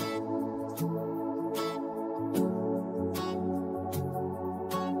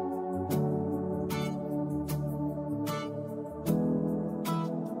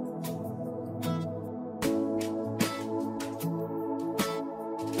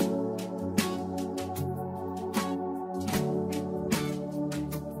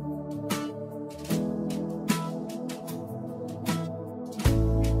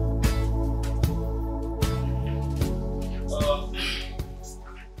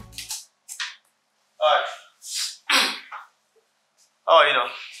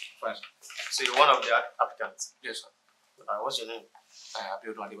 So you're one of the applicants? Yes, sir. What's your name?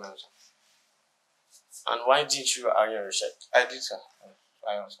 ADUNNI, sir. And why didn't you iron your shirt? I did, sir.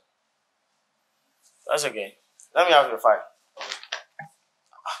 I iron, sir. That's okay. Let me have your file.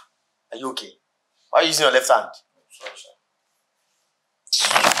 Are you okay? Why are you using your left hand? Sorry, sir.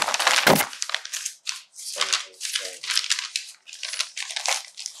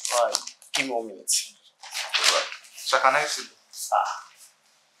 Alright, give me 1 minute. Sir, can I sit?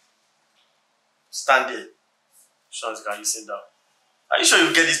 Stand there. Sean, can you sit down? Are you sure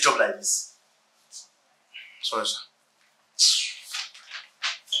you get this job like this? Sorry, sir.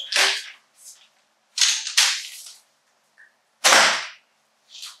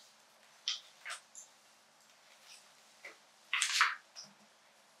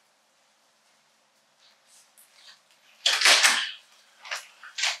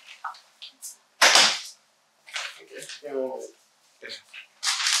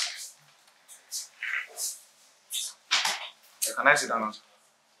 Can I sit down now?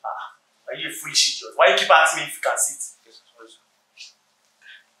 Are you a foolish idiot? Why you keep asking me if you can sit? Yes, sorry, sir.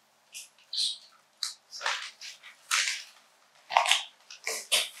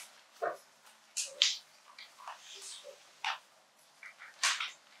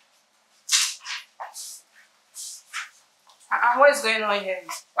 And what is going on here?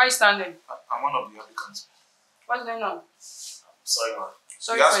 Why are you standing? I'm one of the applicants. What's going on? I'm sorry, man.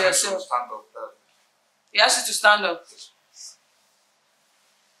 Sorry for yourself. Stand up. He asked you to stand up.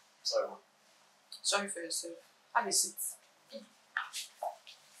 Sorry, man. Sorry for yourself. Have a seat.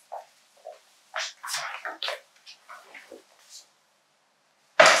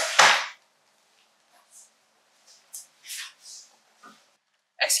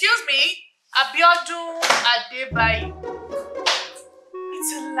 Excuse me, Abiodun Adebayi.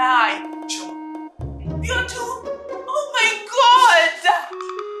 It's a lie. Abiodun, oh my God!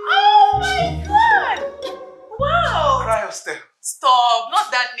 Oh my God! Wow! Cry or stay? Stop, not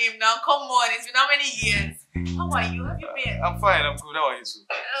that name now. Come on, it's been how many years? How are you? Have you been? I'm fine, I'm good. How are you, too?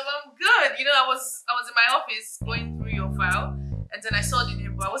 I'm good. You know, I was in my office going through your file, And then I saw the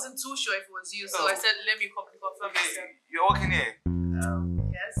name, but I wasn't too sure if it was you, so I said, let me confirm myself. You're working here?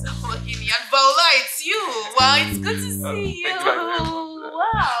 Yes, I'm working here. And Paula, it's you. Wow, it's good to see you. Thank you very much.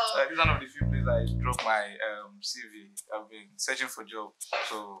 Wow. This is one of the few places I dropped my CV. I've been searching for job,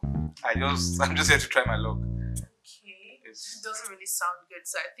 so I'm just here to try my luck. Okay. It doesn't really sound good,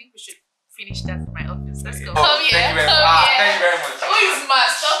 so I think we should finish that in my office. Let's go. Oh, Come here. thank you very much. Thank you very much. Who is mad?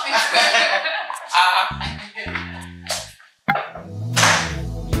 Stop it.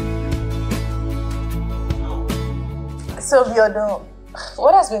 So, Biodo,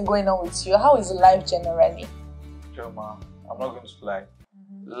 what has been going on with you? How is life generally? Joma, I'm not going to lie.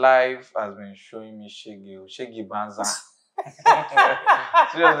 Life has been showing me Shaggi Banza.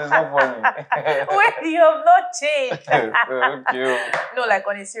 Seriously, it's not funny. Wait, you have not changed. Okay. No, like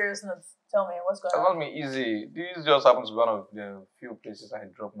on a serious note, tell me what's going on. It's not me easy. This just happens to be one of the few places I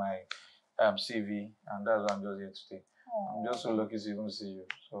dropped my CV, and that's why I'm just here today. I'm just so lucky to even see you.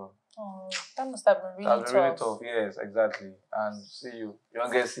 So. Oh, that must have been really tough. Really tough, yes, exactly. And see you,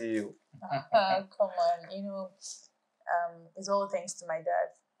 youngest CEO. Come on, it's all thanks to my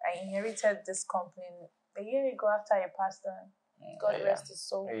dad. I inherited this company a year ago after I passed on. God rest his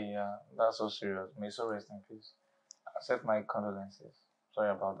soul. Hey, that's so serious. May so rest in peace. Accept my condolences. Sorry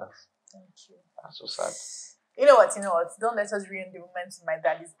about that. Thank you. That's so sad. You know what? Don't let us ruin the moment my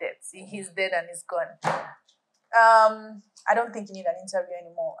dad is dead. See, he's dead and he's gone. I don't think you need an interview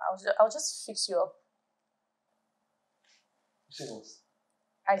anymore. I'll just fix you up.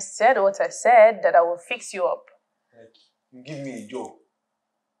 I said what I said, that I will fix you up. Like, you give me a job.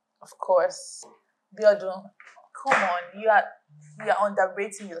 Of course. Biodo, come on. You are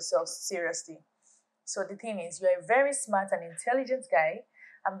underrating yourself, seriously. So the thing is, you're a very smart and intelligent guy.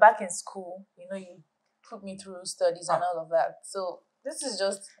 I'm back in school. You put me through studies and all of that. So this is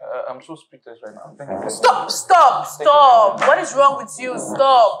just... I'm so speechless right now. Stop! What is wrong with you?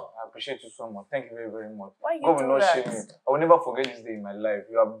 Stop! I appreciate you so much. Thank you very, very much. Why you God do will not that? shame you. I will never forget this day in my life.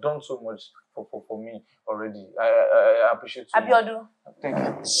 You have done so much for me already. I appreciate you so much. Abiodu. Thank you.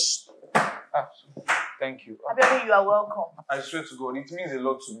 Thank you. Abiodu, you are welcome. I swear to God, it means a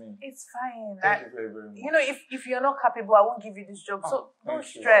lot to me. It's fine. Thank you very, very much. If you're not capable, I won't give you this job. So don't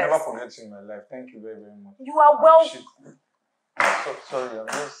Thank you. stress. I'll never forget you in my life. Thank you very, very much. You are welcome. Sorry, I'm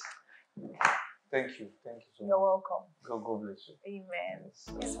just... Thank you so much. You're welcome. God bless you. Amen.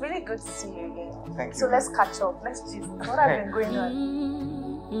 It's really good to see you again. Thank you. So let's catch up. Let's gist. What has been going on?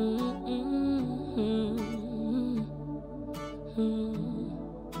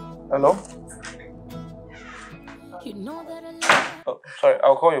 Hello? Oh, sorry,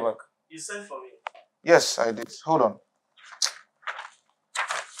 I'll call you back. You sent for me? Yes, I did. Hold on.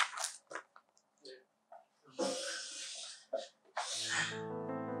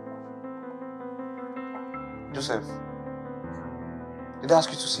 Joseph, did I ask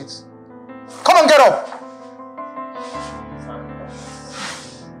you to sit? Come on, get up!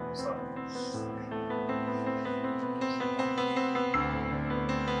 Sorry.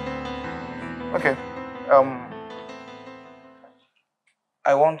 Okay.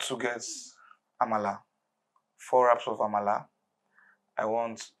 I want to get amala. 4 wraps of amala. I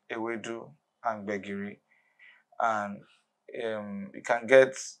want ewedu and begiri. And you can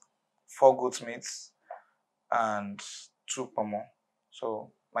get 4 goat meats and 2 pomo.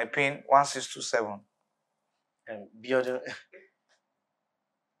 So my pin 1627. Biodo,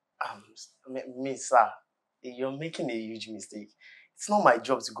 sir, you're making a huge mistake. It's not my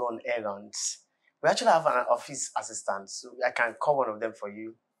job to go on errands. We actually have an office assistant, so I can call one of them for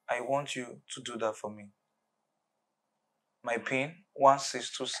you. I want you to do that for me. My pin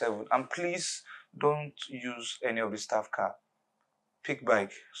 1627. And please don't use any of the staff car. Pick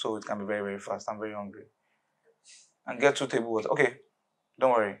bike so it can be very, very fast. I'm very hungry. And get 2 table water. Okay,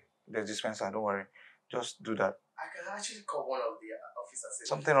 don't worry. There's dispenser, don't worry. Just do that. I can actually call one of the office assistants.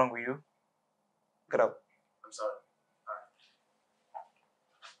 Something wrong with you? Get up. I'm sorry.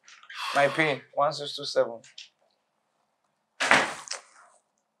 My pin 1627.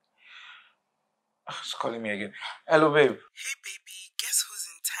 It's calling me again. Hello, babe. Hey, baby, guess who's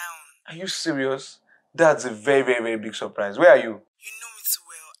in town? Are you serious? That's a very, very, very big surprise. Where are you? You know me too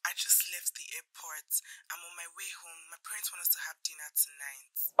well. I just left the airport. I'm on my way home. My parents want us to have dinner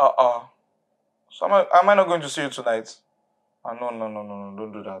tonight. So am I not going to see you tonight? Oh, no.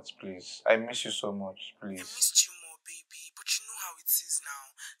 Don't do that, please. I miss you so much, please. I missed you more, baby. But you know how it is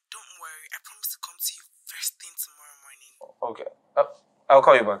now. Don't worry. I promise to come to you first thing tomorrow morning. Okay. I'll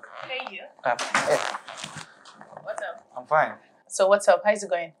call you back. Hey, you. What's up? I'm fine. So what's up? How's it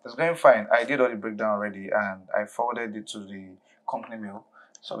going? It's going fine. I did all the breakdown already and I forwarded it to the company mail.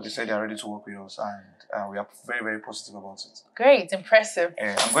 So they said they are ready to work with us, and we are very, very positive about it. Great, impressive.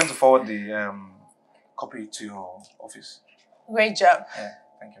 I'm going to forward the copy to your office. Great job. Yeah,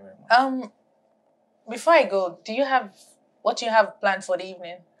 thank you very much. Before I go, what do you have planned for the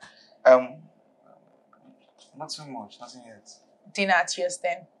evening? Not too much, nothing yet. Dinner at yours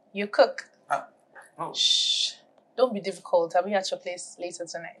then. You cook. No. Shh. Don't be difficult. I'll be at your place later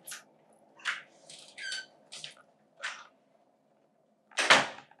tonight.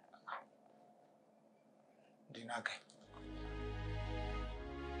 Dinner, okay.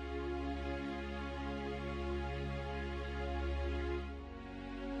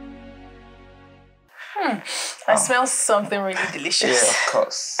 I smell something really delicious. Yeah, of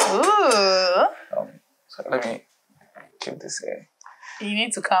course. Ooh. So let me keep this here. You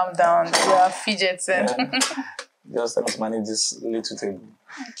need to calm down. You are fidgeting. Yeah. Just let me manage this little table.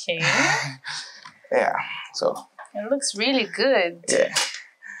 Okay. Yeah, so. It looks really good. Yeah.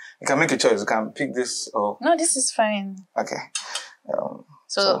 You can make a choice. You can pick this or... No, this is fine. Okay.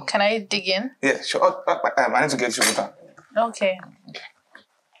 So can I dig in? Yeah, sure. I need to get you water. Okay.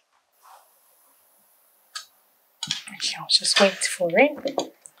 Okay, I'll just wait for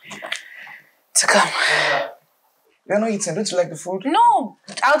it to come. You're not eating. Don't you like the food? No,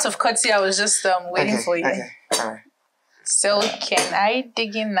 out of courtesy, I was just waiting for you. Okay, all right. So can I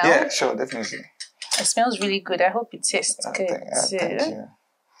dig in now? Yeah, sure, definitely. It smells really good. I hope it tastes good too. Thank you.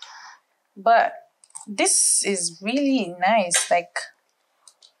 But this is really nice. Like,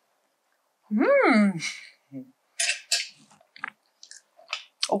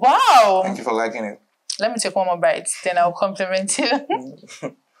 wow. Thank you for liking it. Let me take one more bite, then I'll compliment you.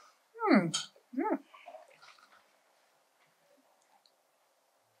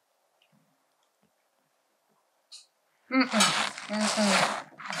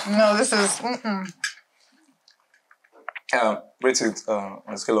 No, this is. Rate it on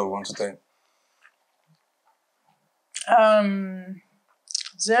a scale of 1 to 10.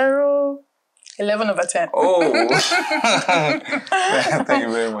 0, 11 over 10. Oh, thank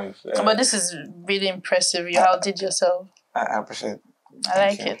you very much. But this is really impressive. You outdid yourself. I appreciate it. I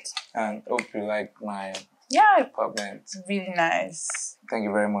like it. And hope you like my apartment. It's really nice. Thank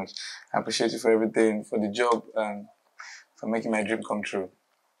you very much. I appreciate you for everything, for the job, and for making my dream come true.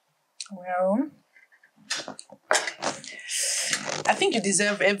 Well, I think you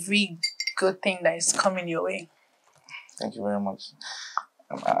deserve every good thing that is coming your way. Thank you very much.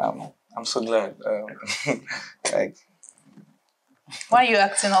 I'm so glad. Like, why are you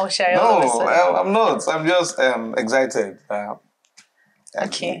acting all shy? No, I'm not. I'm just excited.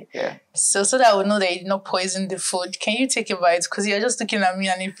 Okay. Yeah. So that I would know that you did not poison the food. Can you take a bite? Because you're just looking at me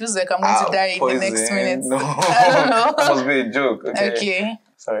and it feels like I'm going to die in the next minute. No. I don't know. That must be a joke. Okay. Okay.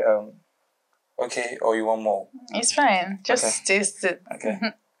 Sorry. Okay. Or you want more? It's fine. Just taste it. Okay.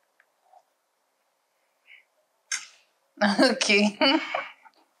 Okay.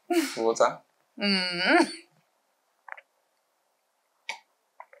 Water?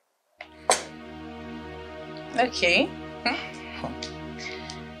 Okay.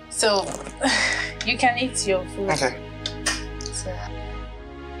 So, you can eat your food. Okay.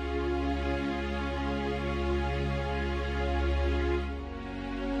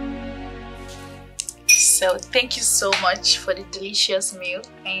 So, thank you so much for the delicious meal.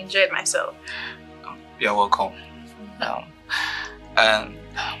 I enjoyed myself. You're welcome. And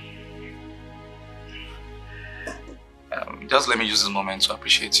just let me use this moment to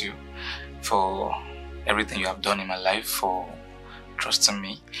appreciate you for everything you have done in my life, for trusting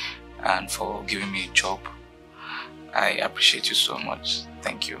me, and for giving me a job. I appreciate you so much.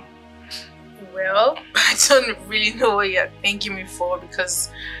 Thank you. Well, I don't really know what you're thanking me for because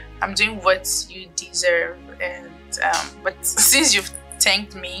I'm doing what you deserve. And but since you've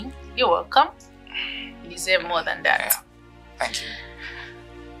thanked me, you're welcome. You deserve more than that. Yeah. Thank you.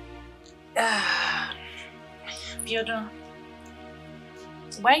 Biodo,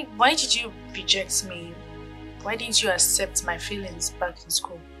 why did you reject me? Why didn't you accept my feelings back in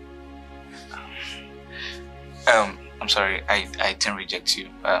school? I'm sorry, I didn't reject you.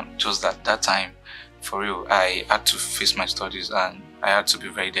 Just that time, for real, I had to face my studies and I had to be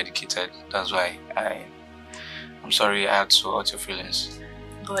very dedicated. That's why I'm sorry I had to hurt your feelings.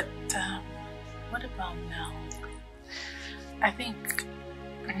 But what about now? I think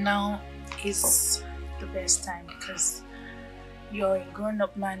now is the best time because you're a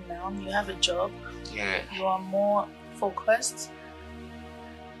grown-up man now. You have a job. Yeah. You are more focused.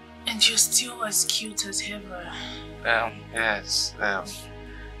 And you're still as cute as ever. Yes.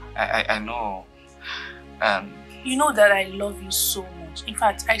 I know. You know that I love you so much. In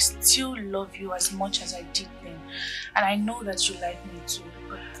fact, I still love you as much as I did then. And I know that you like me too.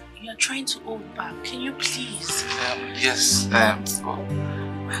 But You're trying to hold back. Can you please? Yes. Go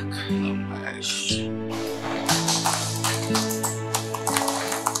back.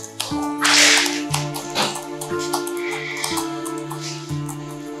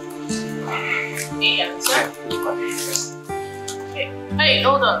 Hey,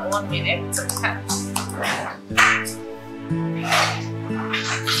 hold on 1 minute.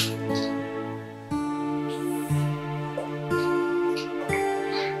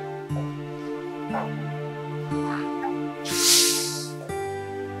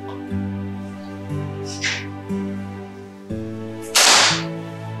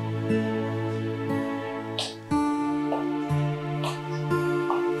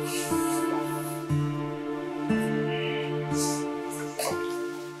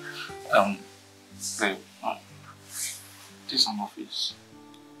 Babe, this is an office.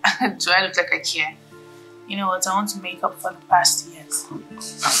 Do I look like I care? You know what? I want to make up for the past years.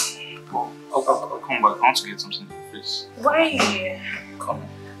 Well, I'll come back. I want to get something for this. Why? Come.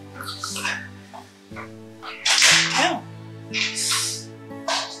 No.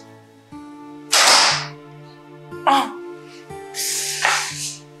 Oh.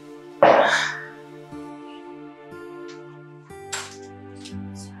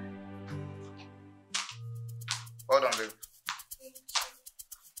 Hold on, babe.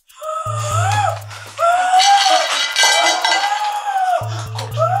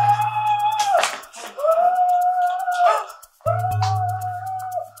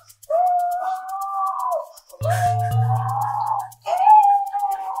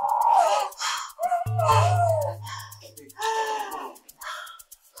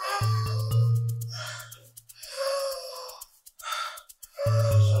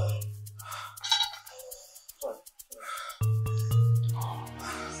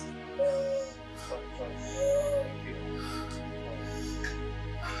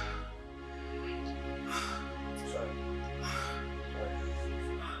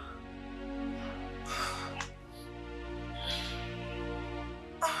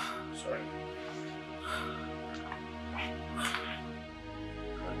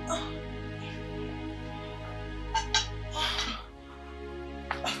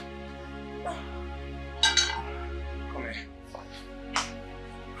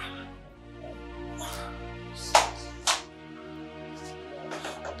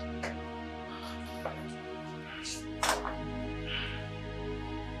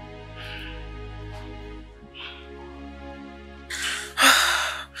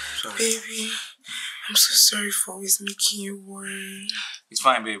 Baby, I'm so sorry for always making you worry. It's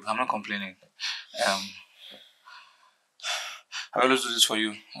fine, babe. I'm not complaining. I always do this for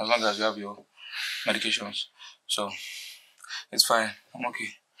you as long as you have your medications. So, it's fine. I'm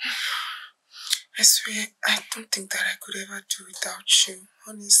okay. I swear, I don't think that I could ever do without you,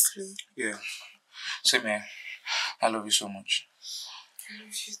 honestly. Yeah. Same here. I love you so much. I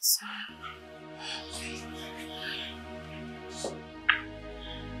love you too.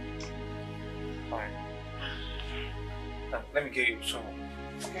 Fine. Let me get you some.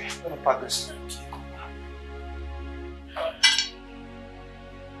 Okay, let me pack this.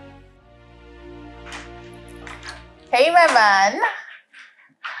 Hey, my man.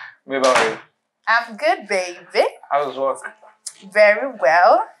 Babe, how are you? I'm good, baby. How was work? Very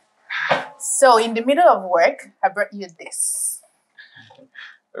well. So, in the middle of work, I brought you this.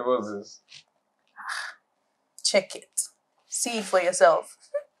 What was this? Check it. See it for yourself.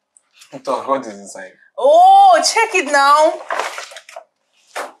 Talk, what is inside? Oh, check it now.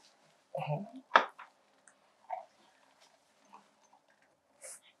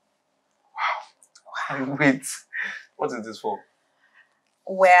 Wow. Wait, what is this for?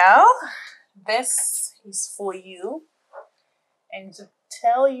 Well, this is for you. And to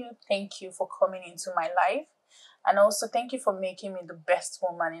tell you thank you for coming into my life. And also thank you for making me the best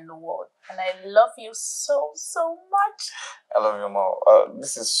woman in the world. And I love you so, so much. I love you, Mom.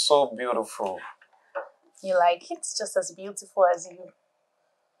 This is so beautiful. You like it? It's just as beautiful as you.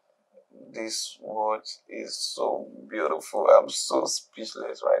 This watch is so beautiful. I'm so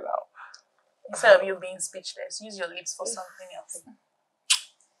speechless right now. Instead of you being speechless, use your lips for something else.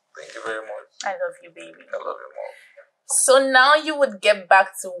 Thank you very much. I love you, baby. I love you, Mom. So now you would get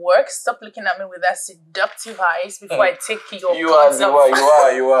back to work. Stop looking at me with that seductive eyes before I take your clothes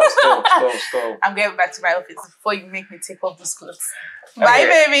off. You are. Stop. I'm going back to my office before you make me take off these clothes. Bye,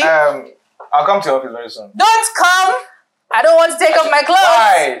 baby. I'll come to your office very soon. Don't come. I don't want to take off my clothes.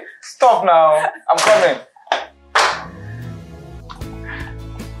 Why? Stop now. I'm coming.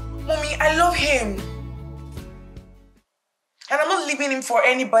 Mommy, I love him. And I'm not leaving him for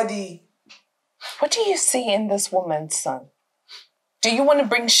anybody. What do you see in this woman, son? Do you want to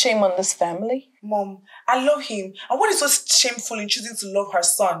bring shame on this family? Mom, I love him. And what is so shameful in choosing to love her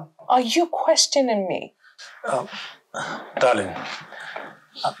son? Are you questioning me? Darling,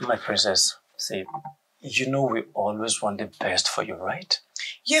 my princess, see, you know we always want the best for you, right?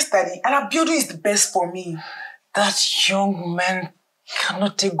 Yes, Daddy, and Abiodun is the best for me. That young man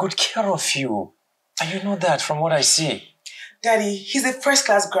cannot take good care of you. And you know that from what I see. Daddy, he's a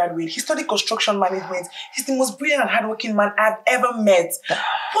first-class graduate. He studied construction management. He's the most brilliant and hardworking man I've ever met.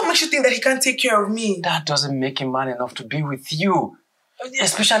 What makes you think that he can't take care of me? That doesn't make him man enough to be with you.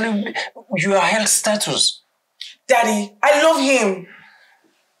 Especially your health status. Daddy, I love him.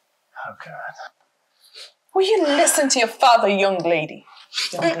 Oh, God. Will you listen to your father, young lady?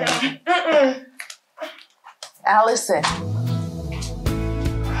 Allison.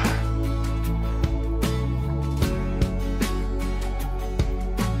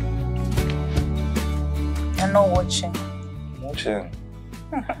 I'm not watching. Watching?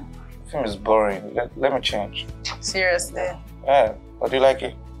 The film is boring. Let me change. Seriously? Yeah, but do you like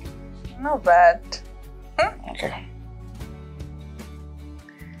it? Not bad. Okay.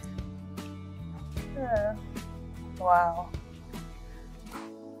 Yeah. Wow.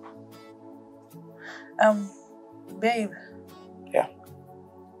 Babe. Yeah.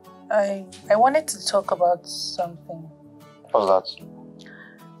 I wanted to talk about something. What's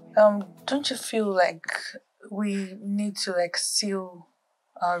that? Don't you feel like we need to seal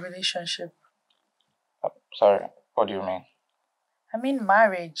our relationship? Sorry, what do you mean? I mean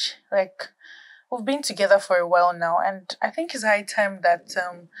marriage. We've been together for a while now, and I think it's high time that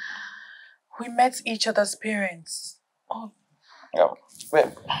we met each other's parents. Oh. Yeah,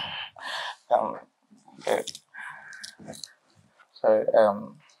 babe. Babe. Sorry,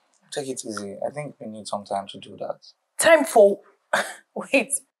 take it easy. I think we need some time to do that. Time for...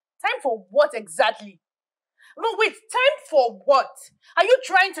 Wait. Time for what exactly? No, wait. Time for what? Are you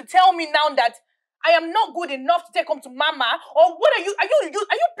trying to tell me now that I am not good enough to take home to Mama? Or what are you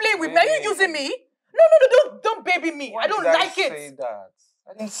playing with me? Are you using me? No, don't baby me. I don't like it.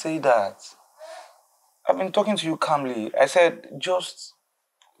 I didn't say that. I've been talking to you calmly. I said, just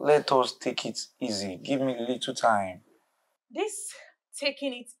let us take it easy. Give me a little time. This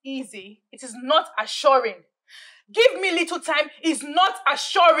taking it easy, it is not assuring. Give me little time is not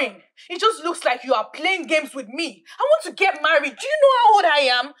assuring. It just looks like you are playing games with me. I want to get married. Do you know how old I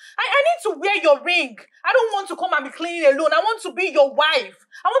am? I need to wear your ring. I don't want to come and be cleaning alone. I want to be your wife.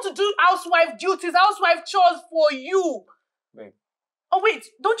 I want to do housewife duties, housewife chores for you. Babe. Oh wait,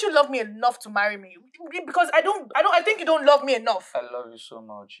 don't you love me enough to marry me? Because I think you don't love me enough. I love you so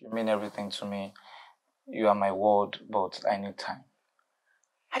much. You mean everything to me. You are my world, but I need time.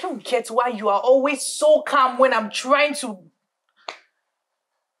 I don't get why you are always so calm when I'm trying to...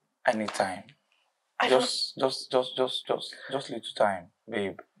 I need time. Just little time,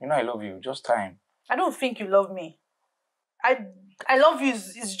 babe. You know I love you. Just time. I don't think you love me. I love you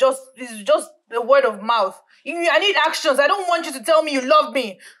is just the word of mouth. I need actions. I don't want you to tell me you love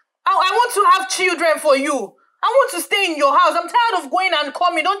me. I want to have children for you. I want to stay in your house. I'm tired of going and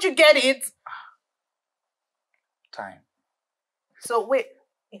coming. Don't you get it? Time. So wait.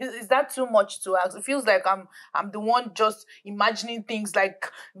 Is that too much to ask? It feels like I'm the one just imagining things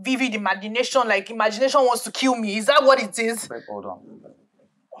like vivid imagination, like imagination wants to kill me. Is that what it is? Wait, hold on.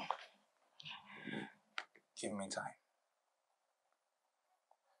 Give me time.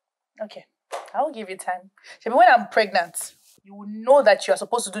 Okay, I'll give you time. When I'm pregnant, you will know that you are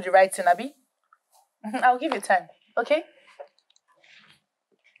supposed to do the right thing, Abby. I'll give you time, okay?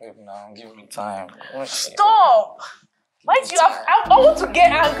 Babe, now give me time. Stop! Why do you have... I want to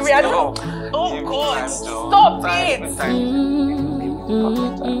get angry. I don't... Oh, God. Stop it.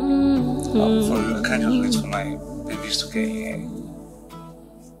 Sorry, I can't just wait for my babies to get here.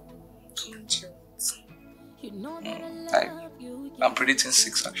 I'm predicting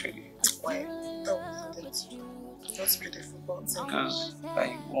 6, actually. Why? That's beautiful. Because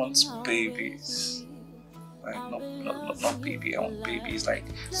I want babies. Like, not baby. I want babies. Like,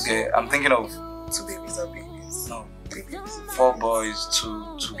 okay, I'm thinking of... 2 babies or babies? No. 4 boys,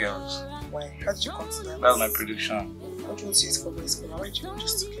 2 girls. Why? How did you come to that? That's my prediction. What do you want to use for boys? Why did you want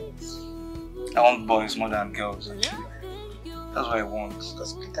just 2 girls? I want boys more than girls, actually. That's what I want.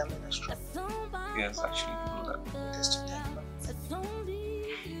 Because you that men are strong. Yes, actually. That's too time.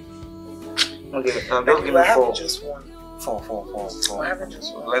 Okay, just give me 4. Just 1. 4. I haven't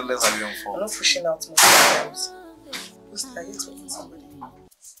just 1. Let's have you on 4. I'm not pushing out most times. Just I hate talking to somebody.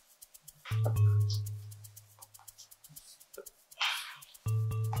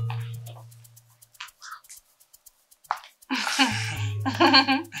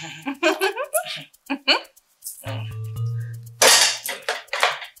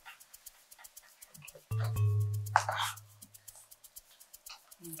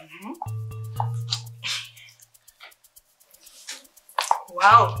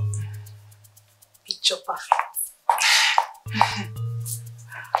 Oh. Picture perfect.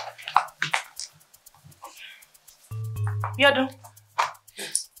 Yodo,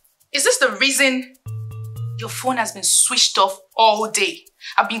 is this the reason your phone has been switched off all day?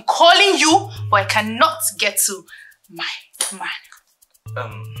 I've been calling you, but I cannot get to my man.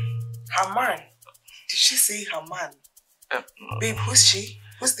 Her man? Did she say her man? Babe, who's she?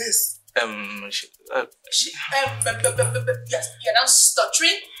 Who's this? Yes, you're now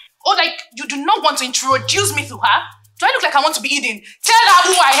stuttering? Oh, like you do not want to introduce me to her? Do I look like I want to be eating? Tell her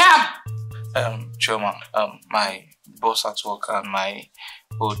who I am! Chioma, my boss at work and my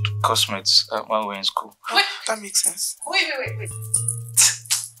old classmates when we were in school. Wait. That makes sense. Wait.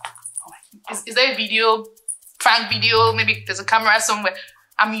 Is there a video, prank video? Maybe there's a camera somewhere.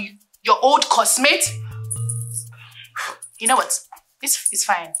 I'm your old classmate? You know what? It's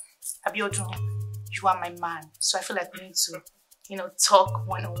fine. Abiodun, you are my man. So I feel like we need to, talk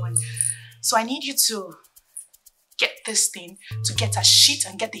one-on-one. So I need you to get this thing, to get a sheet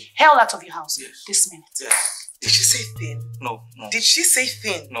and get the hell out of your house this minute. Yes. Did she say thin? No. Did she say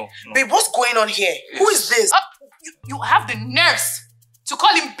thin? No. Babe, what's going on here? Yes. Who is this? You have the nerves to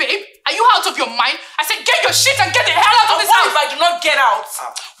call him babe? Are you out of your mind? I said get your shit and get the hell out of this house! What if I do not get out?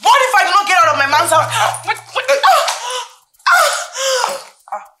 What if I do not get out of my man's house?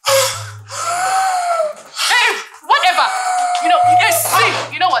 Hey, whatever. You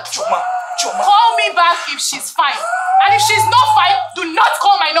know what? Call me back if she's fine. And if she's not fine, do not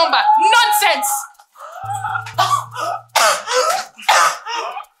call my number. Nonsense.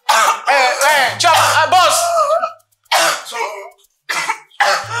 Hey, Chama, boss.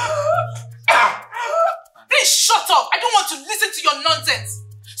 Please shut up. I don't want to listen to your nonsense.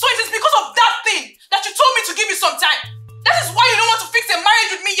 So it is because of that thing that you told me to give you some time. That is why you don't want to fix a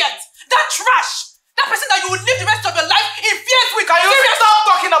marriage with me yet. That trash. That person that you would live the rest of your life in fear with. Can you stop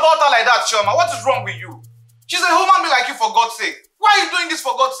talking about her like that, Chioma? What is wrong with you? She's a human being like you, for God's sake. Why are you doing this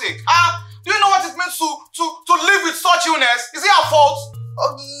for God's sake? Do you know what it means to live with such illness? Is it her fault?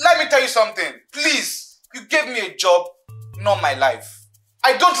 Let me tell you something. Please, you gave me a job, not my life.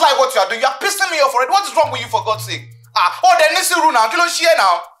 I don't like what you are doing. You are pissing me off already. What is wrong with you, for God's sake? Then Nisi Ru now. Kilo share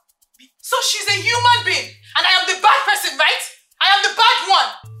now. So she's a human being, and I am the bad person, right? I am the bad one.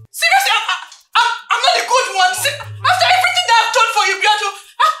 Seriously, I'm not the good one. After everything that I've done for you, Biado,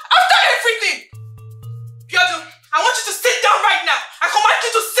 after everything. Biado, I want you to sit down right now. I command you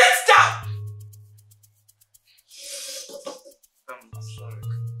to sit down. I'm sorry.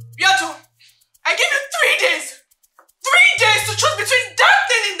 Biado, I give you 3 days. 3 days to choose between that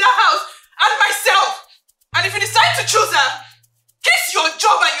thing in the house and myself. And if you decide to choose her, kiss your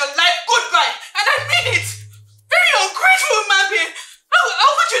job and your life goodbye. And I mean it. Very ungrateful human being.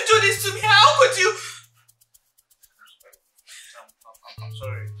 How could you do this to me? How could you? I'm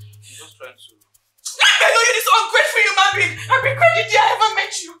sorry. I'm just trying to... I know you're this ungrateful human being. I regret the day I ever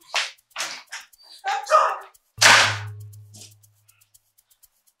met you. I'm done.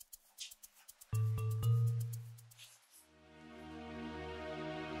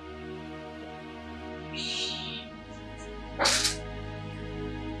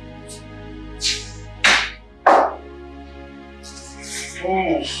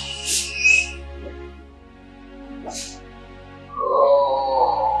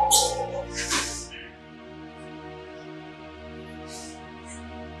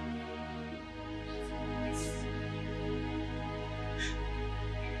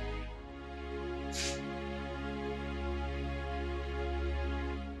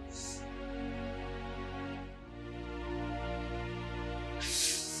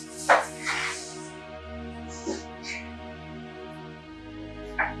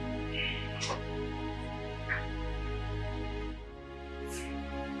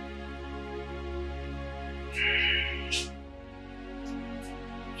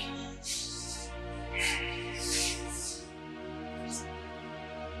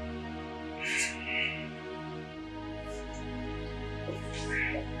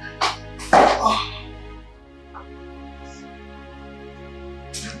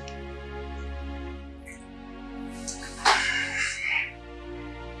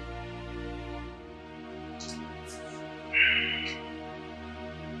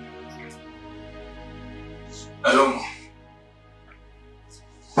 Hello.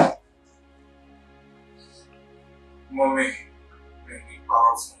 Mommy, make me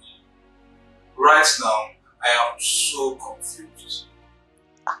powerful. Right now, I am so confused.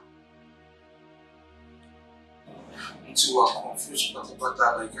 You are confused, but like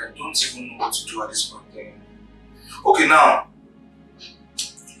I don't even know what to do at this point. Okay, now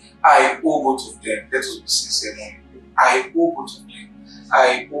I owe both of them. Let us be sincere, Mommy. I owe both of them.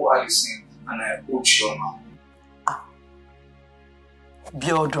 I owe Alison and I owe Chioma.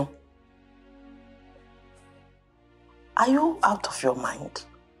 Biodun, are you out of your mind?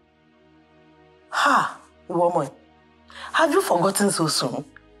 Ha, woman, have you forgotten so soon?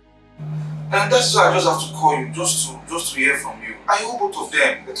 And that's why I just have to call you, just to hear from you. I owe both of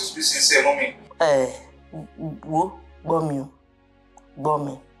them. Let us be sincere, mommy.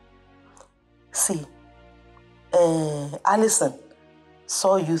 Bommy. See, Alison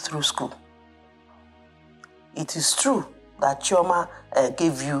saw you through school. It is true that Chioma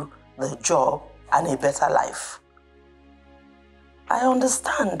gave you the job and a better life. I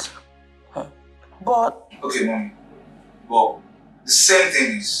understand. But... Okay, mommy. But the same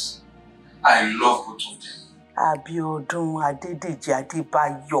thing is, I love both of them. Abiodun Adedeji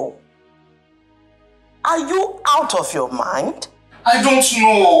Adebayo. Are you out of your mind? I don't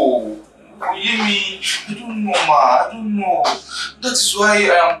know. Yemi, I don't know, ma. I don't know. That is why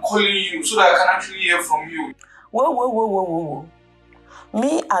I am calling you, so that I can actually hear from you. Whoa.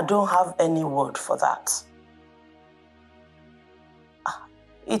 Me, I don't have any word for that.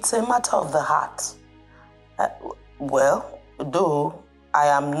 It's a matter of the heart. Well, though I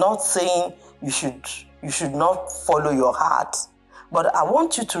am not saying you should not follow your heart, but I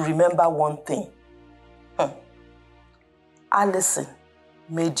want you to remember one thing. Alison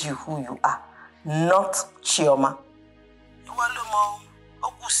made you who you are, not Chioma.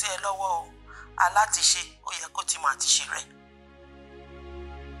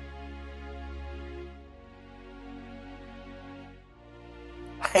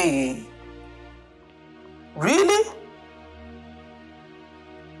 Hey, really?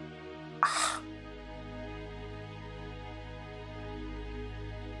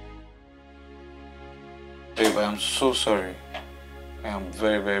 Babe, I am so sorry. I am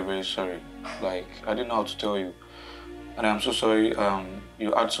very, very, very sorry. Like, I didn't know how to tell you. And I'm so sorry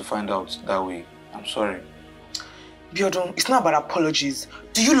you had to find out that way. I'm sorry. Biodun, it's not about apologies.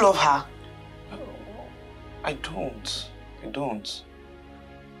 Do you love her? I don't.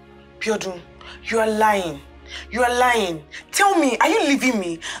 Biodun, you are lying. You are lying. Tell me, are you leaving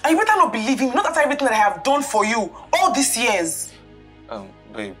me? And you better not be leaving me, not after everything that I have done for you all these years.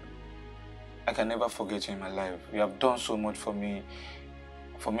 Babe, I can never forget you in my life. You have done so much for me.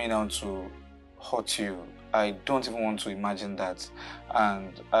 For me now to hurt you, I don't even want to imagine that.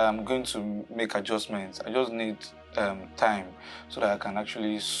 And I am going to make adjustments. I just need time so that I can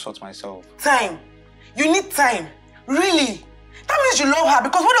actually sort myself. Time? You need time? Really? That means you love her,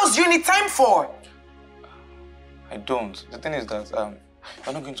 because what else do you need time for? I don't. The thing is that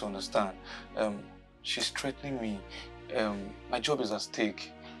you're not going to understand. She's threatening me. My job is at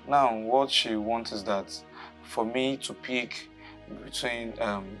stake. Now, what she wants is that for me to pick between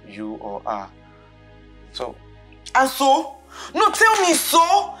you or her. So. And so? No, tell me so.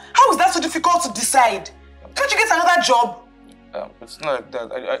 How is that so difficult to decide? Can't you get another job? It's not like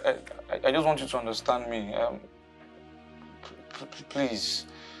that. I just want you to understand me. Please.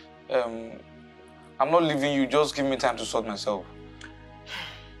 I'm not leaving you. Just give me time to sort myself.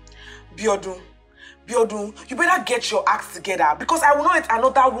 Biodun, you better get your acts together, because I will not let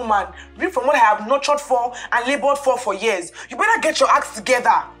another woman reap from what I have nurtured for and labored for years. You better get your acts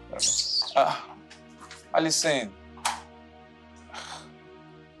together. Alison.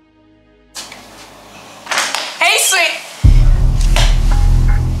 Hey, sweet.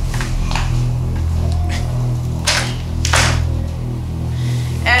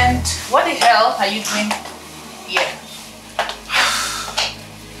 And what the hell are you doing here?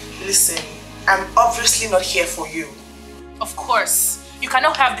 Listen, I'm obviously not here for you. Of course. You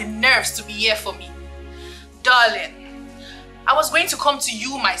cannot have the nerves to be here for me. Darling, I was going to come to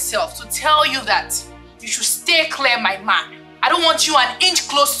you myself to tell you that you should stay clear, my man. I don't want you an inch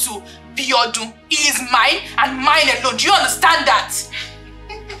close to Biodun. He is mine and mine alone. Do you understand that?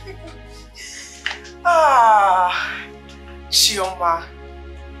 Chioma,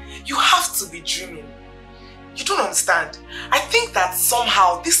 you have to be dreaming. You don't understand. I think that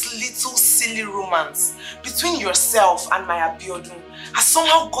somehow this little silly romance between yourself and my Abiodun has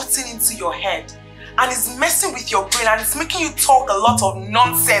somehow gotten into your head and is messing with your brain, and it's making you talk a lot of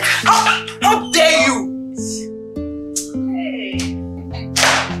nonsense. How dare you? Hey.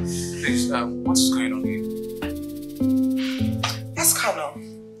 Please, what is going on here? Ask her now.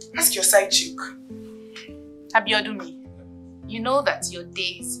 Ask your side chick. Abiodun, you know that your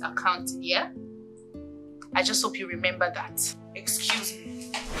days are counted, yeah? I just hope you remember that. Excuse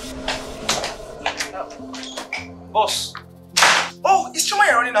me. Boss. Oh, it's Chioma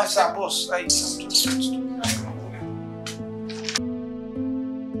you're running after. Boss, Oh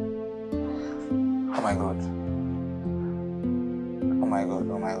my God. Oh my God.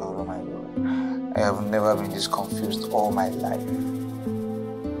 my Lord, oh my Lord. I have never been this confused all my life.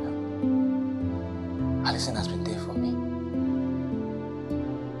 Alison has been there for me.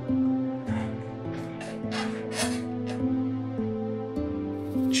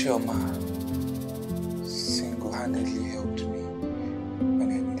 Chioma single-handedly helped me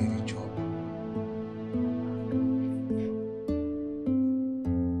when I needed a job.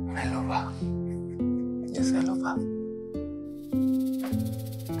 I love her. Yes, I love her.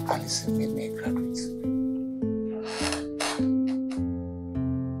 Alison made me a graduate.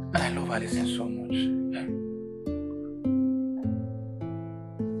 And I love Alison so much.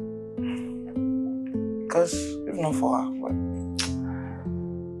 Because if not for her, well,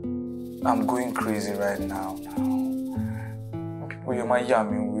 I'm going crazy right now. People, you're my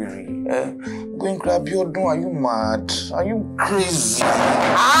yummy weary. Going grab your door. Are you mad? Are you crazy?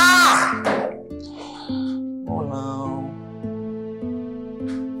 Ah! Oh no.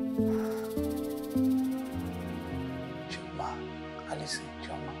 Chioma, Alison,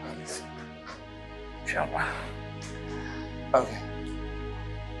 Chioma, Alison. Chioma. Okay.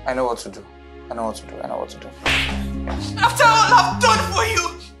 I know what to do. I know what to do. I know what to do. After all I've done for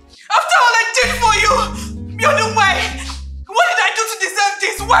you, after all I did for you, Miodu, why? What did I do to deserve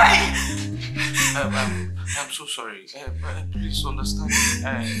this? Why? I'm so sorry. Please understand me.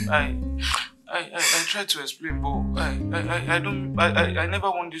 I tried to explain, but I never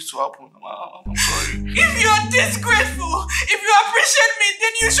want this to happen. I'm sorry. If you're this grateful, if you appreciate me,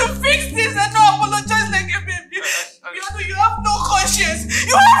 then you should fix this and not apologize like a baby. You have no conscience.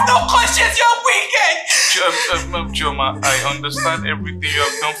 You have no conscience. You're wicked. Chioma, I understand everything you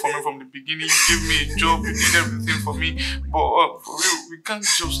have done for me from the beginning. You gave me a job. You did everything for me. But for real, we can't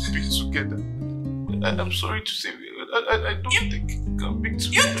just be together. I'm sorry to say, I don't think we can be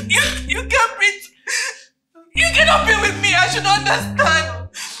together. You can't be. You cannot be with me. I should understand.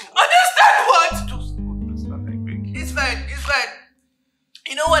 Understand what? Just understand, I beg you. It's fine. It's fine.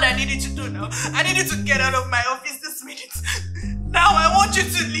 You know what I needed to do now? I needed to get out of my office this minute. Now I want you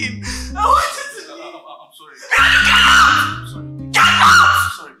to leave. I want you to leave. I'm sorry. I'm sorry. Get out!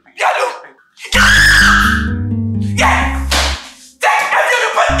 I'm sorry. Get out! Get out! Yeah! Take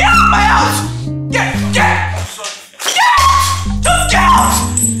everything but get out of my house! Get! I'm sorry. Get out! Just get out!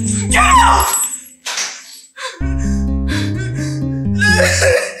 Get out!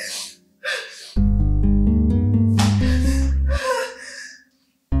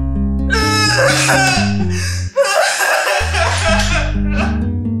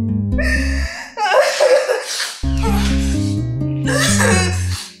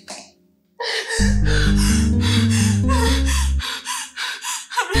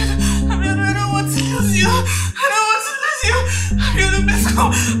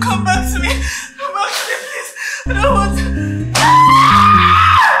 Come back to me. Come back to me, please. I don't want to.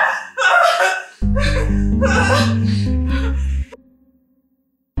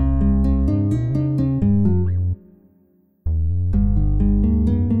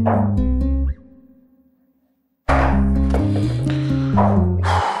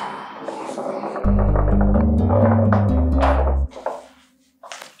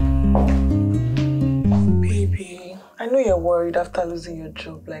 Baby, I know you're worried after losing your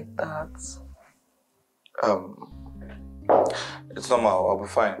job like that. It's normal. I'll be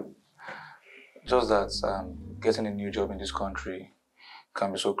fine. Just that getting a new job in this country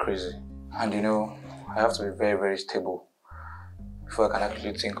can be so crazy. And you know, I have to be very, very stable before I can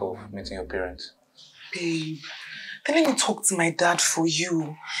actually think of meeting your parents. Babe, then let me talk to my dad for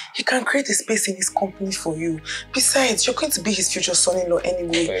you. He can create a space in his company for you. Besides, you're going to be his future son-in-law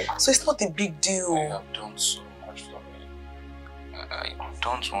anyway, okay. So it's not a big deal. You have done so much for me. I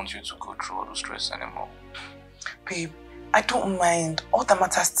don't want you to go through all the stress anymore. Babe, I don't mind. All that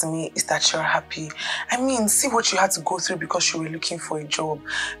matters to me is that you're happy. I mean, see what you had to go through because you were looking for a job.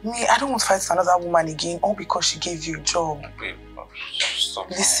 Me, I don't want to fight with another woman again, all because she gave you a job. Babe, stop.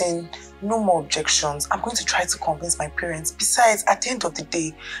 Listen, no more objections. I'm going to try to convince my parents. Besides, at the end of the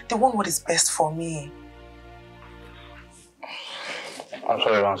day, they want what is best for me. I'm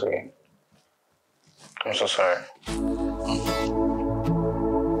sorry once again. I'm so sorry.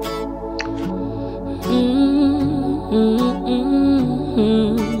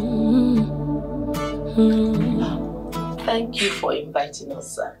 Thank you for inviting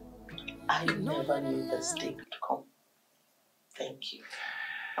us, sir. I never knew this day would come. Thank you.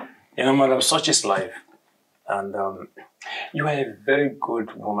 You know, madam, such is life. And you are a very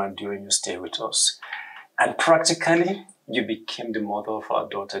good woman during your stay with us. And practically, you became the mother of our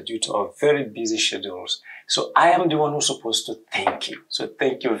daughter due to our very busy schedules. So I am the one who's supposed to thank you. So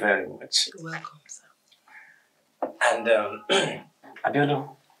thank you very much. You're welcome, sir. And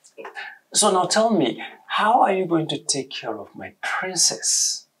Abiodun, so now tell me, how are you going to take care of my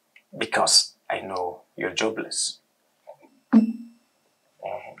princess? Because I know you're jobless.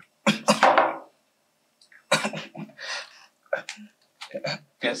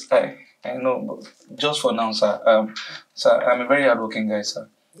 Yes, I know, but just for now, sir. Sir, I'm a very hardworking guy, sir.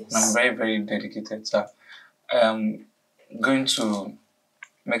 Yes. I'm very, very dedicated, sir. I am going to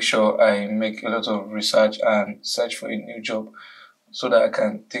make sure I make a lot of research and search for a new job so that I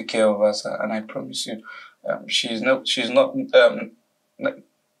can take care of her, sir. And I promise you, she's not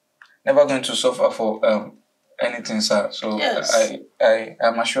never going to suffer for anything, sir. So yes. I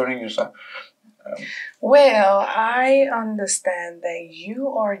am assuring you, sir. Well, I understand that you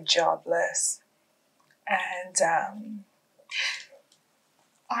are jobless, and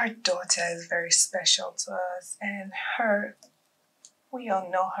our daughter is very special to us, and we all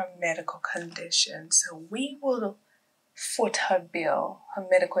know her medical condition, so we will foot her bill, her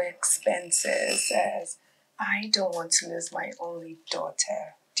medical expenses, as I don't want to lose my only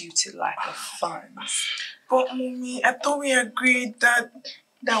daughter due to lack of funds. But Mommy, I thought we agreed that...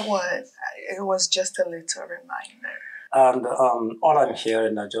 It was just a little reminder. And all I'm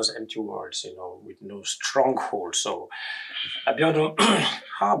hearing are just empty words, with no stronghold. So, Abiodun,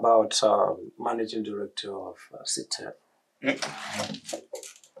 how about managing director of CITEL?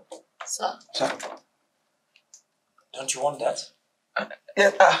 Sir? Sir? Don't you want that?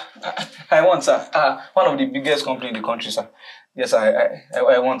 Yes, I want, sir. One of the biggest company in the country, sir. Yes, I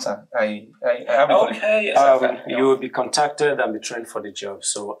want, sir. I have a okay, yes, you will be contacted and be trained for the job.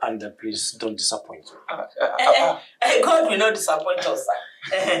 So, and please don't disappoint. God will not disappoint us,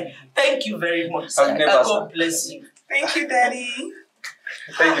 sir. Thank you very much, sir. God bless you. Thank you, Daddy.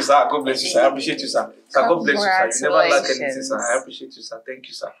 Thank you, sir. God bless you, sir. I appreciate you, sir. Sir, God bless you, sir. You never lack anything, sir. I appreciate you, sir. Thank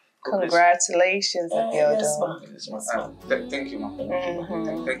you, sir. Congratulations, Abiodun. Yes, ma'am. Thank you,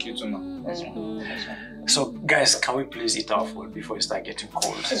 ma'am. Thank you too, ma'am. Yes, ma'am. So, guys, can we please eat our food before it starts getting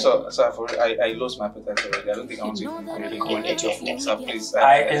cold? So, sir, I lost my appetite already. I don't think I want to eat your food, sir. Please.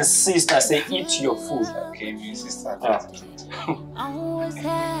 I insist. I say eat your food. Okay, you insist. Always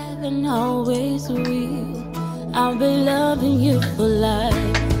have and always will. I'll be loving you for life.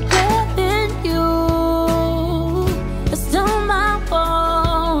 Loving you. It's not my fault.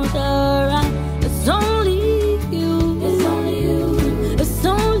 It's only you. It's only you. It's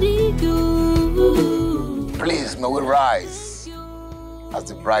only you. Please, may we rise as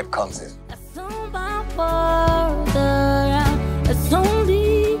the bride comes in. It's not my fault. It's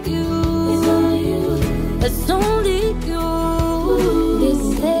only you. It's only you. It's only you. They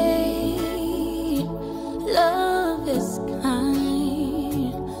say love is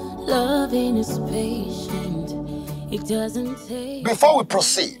kind, loving is patient. It doesn't take. Before we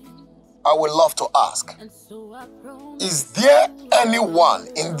proceed, I would love to ask, is there anyone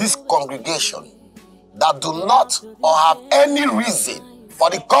in this congregation that do not or have any reason for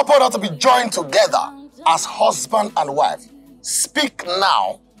the couple not to be joined together as husband and wife? Speak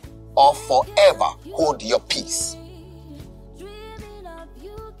now or forever hold your peace.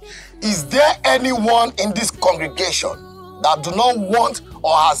 Is there anyone in this congregation that do not want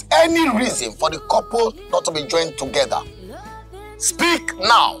or has any reason for the couple not to be joined together? Speak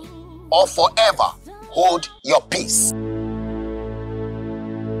now or forever hold your peace.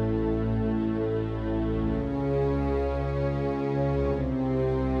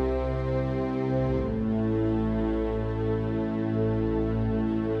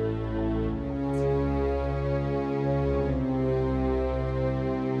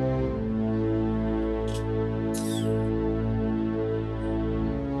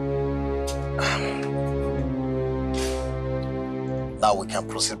 Now we can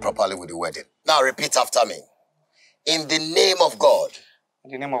proceed properly with the wedding. Now repeat after me. In the name of God.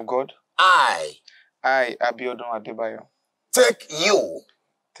 In the name of God. I, Abiodun Adebayo. Take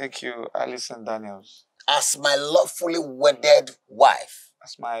you, Alison Daniels. As my lawfully wedded wife.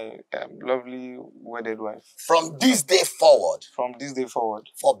 As my lovely wedded wife. From this day forward. From this day forward.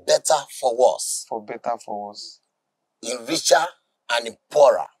 For better, for worse. For better, for worse. In richer and in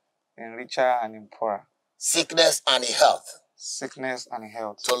poorer. In richer and in poorer. Sickness and in health. Sickness and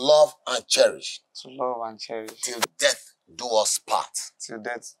health. To love and cherish. To love and cherish. Till death do us part. Till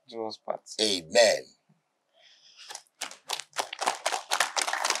death do us part. Amen.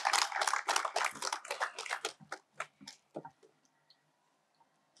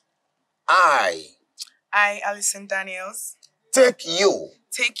 I, Alison Daniels. Take you,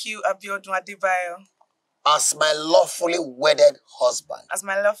 Abiodun Adebayo. as my lawfully wedded husband. As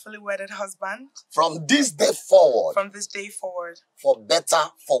my lawfully wedded husband. From this day forward. From this day forward. For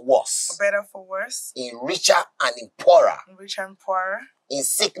better, for worse. For better, for worse. In richer and in poorer. In richer and poorer. In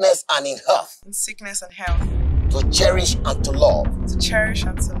sickness and in health. In sickness and health. To cherish and to love. To cherish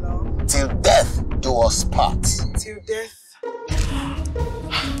and to love. Till death do us part. Till death.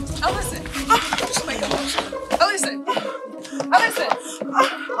 Allison! Oh my God. Allison! Allison!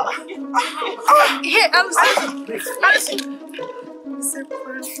 Here, Allison! Allison!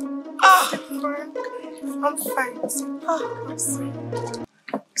 I'm fine. I'm sorry.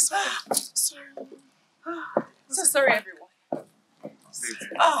 So sorry, everyone.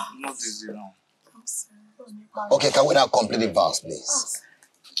 Not easy now. Okay, can we now complete the vows, please?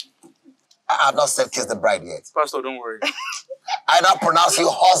 I have not said kiss the bride yet. Pastor, don't worry. I now pronounce you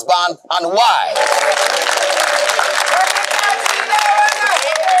husband and wife.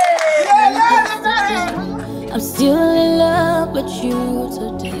 I'm still in love with you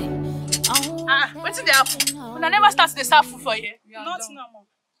today. What's in the apple? When I never start to serve food for you. Not normal.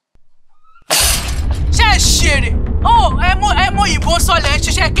 Shit. Oh, Emo, you both saw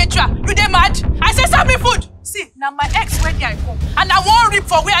Ketra. You dey mad? I said serve me food. See, now my ex went there I come. And I won't rip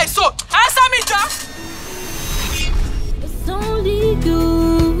for where I saw. Answer me, Jack. It's only you,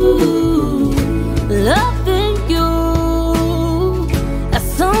 loving you.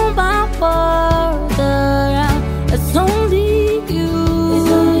 That's on my border. It's only you.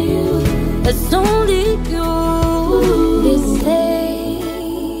 It's only you. It's only you. They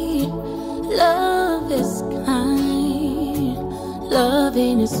say love is kind,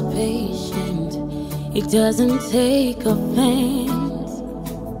 loving is patient. It doesn't take offense.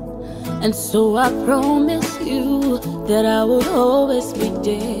 And so I promise you that I will always be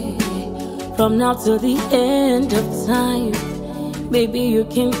there. From now till the end of time, baby, you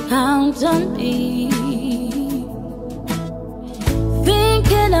can count on me.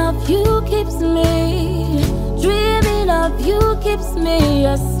 Thinking of you keeps me, dreaming of you keeps me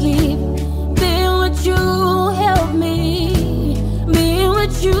asleep. Being with you help me, being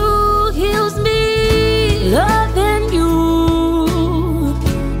with you heals me. Loving you,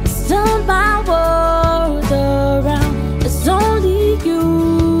 turn my world around. It's only you,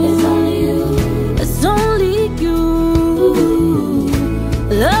 it's only you, it's only you.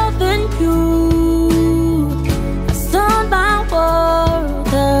 Loving you, turn my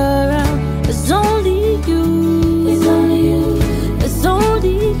world around. It's only you, it's only you, it's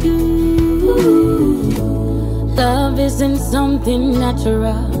only you. Love isn't something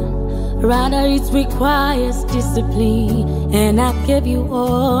natural. Rather, it requires discipline, and I gave you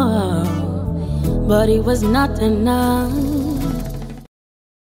all, but it was not enough.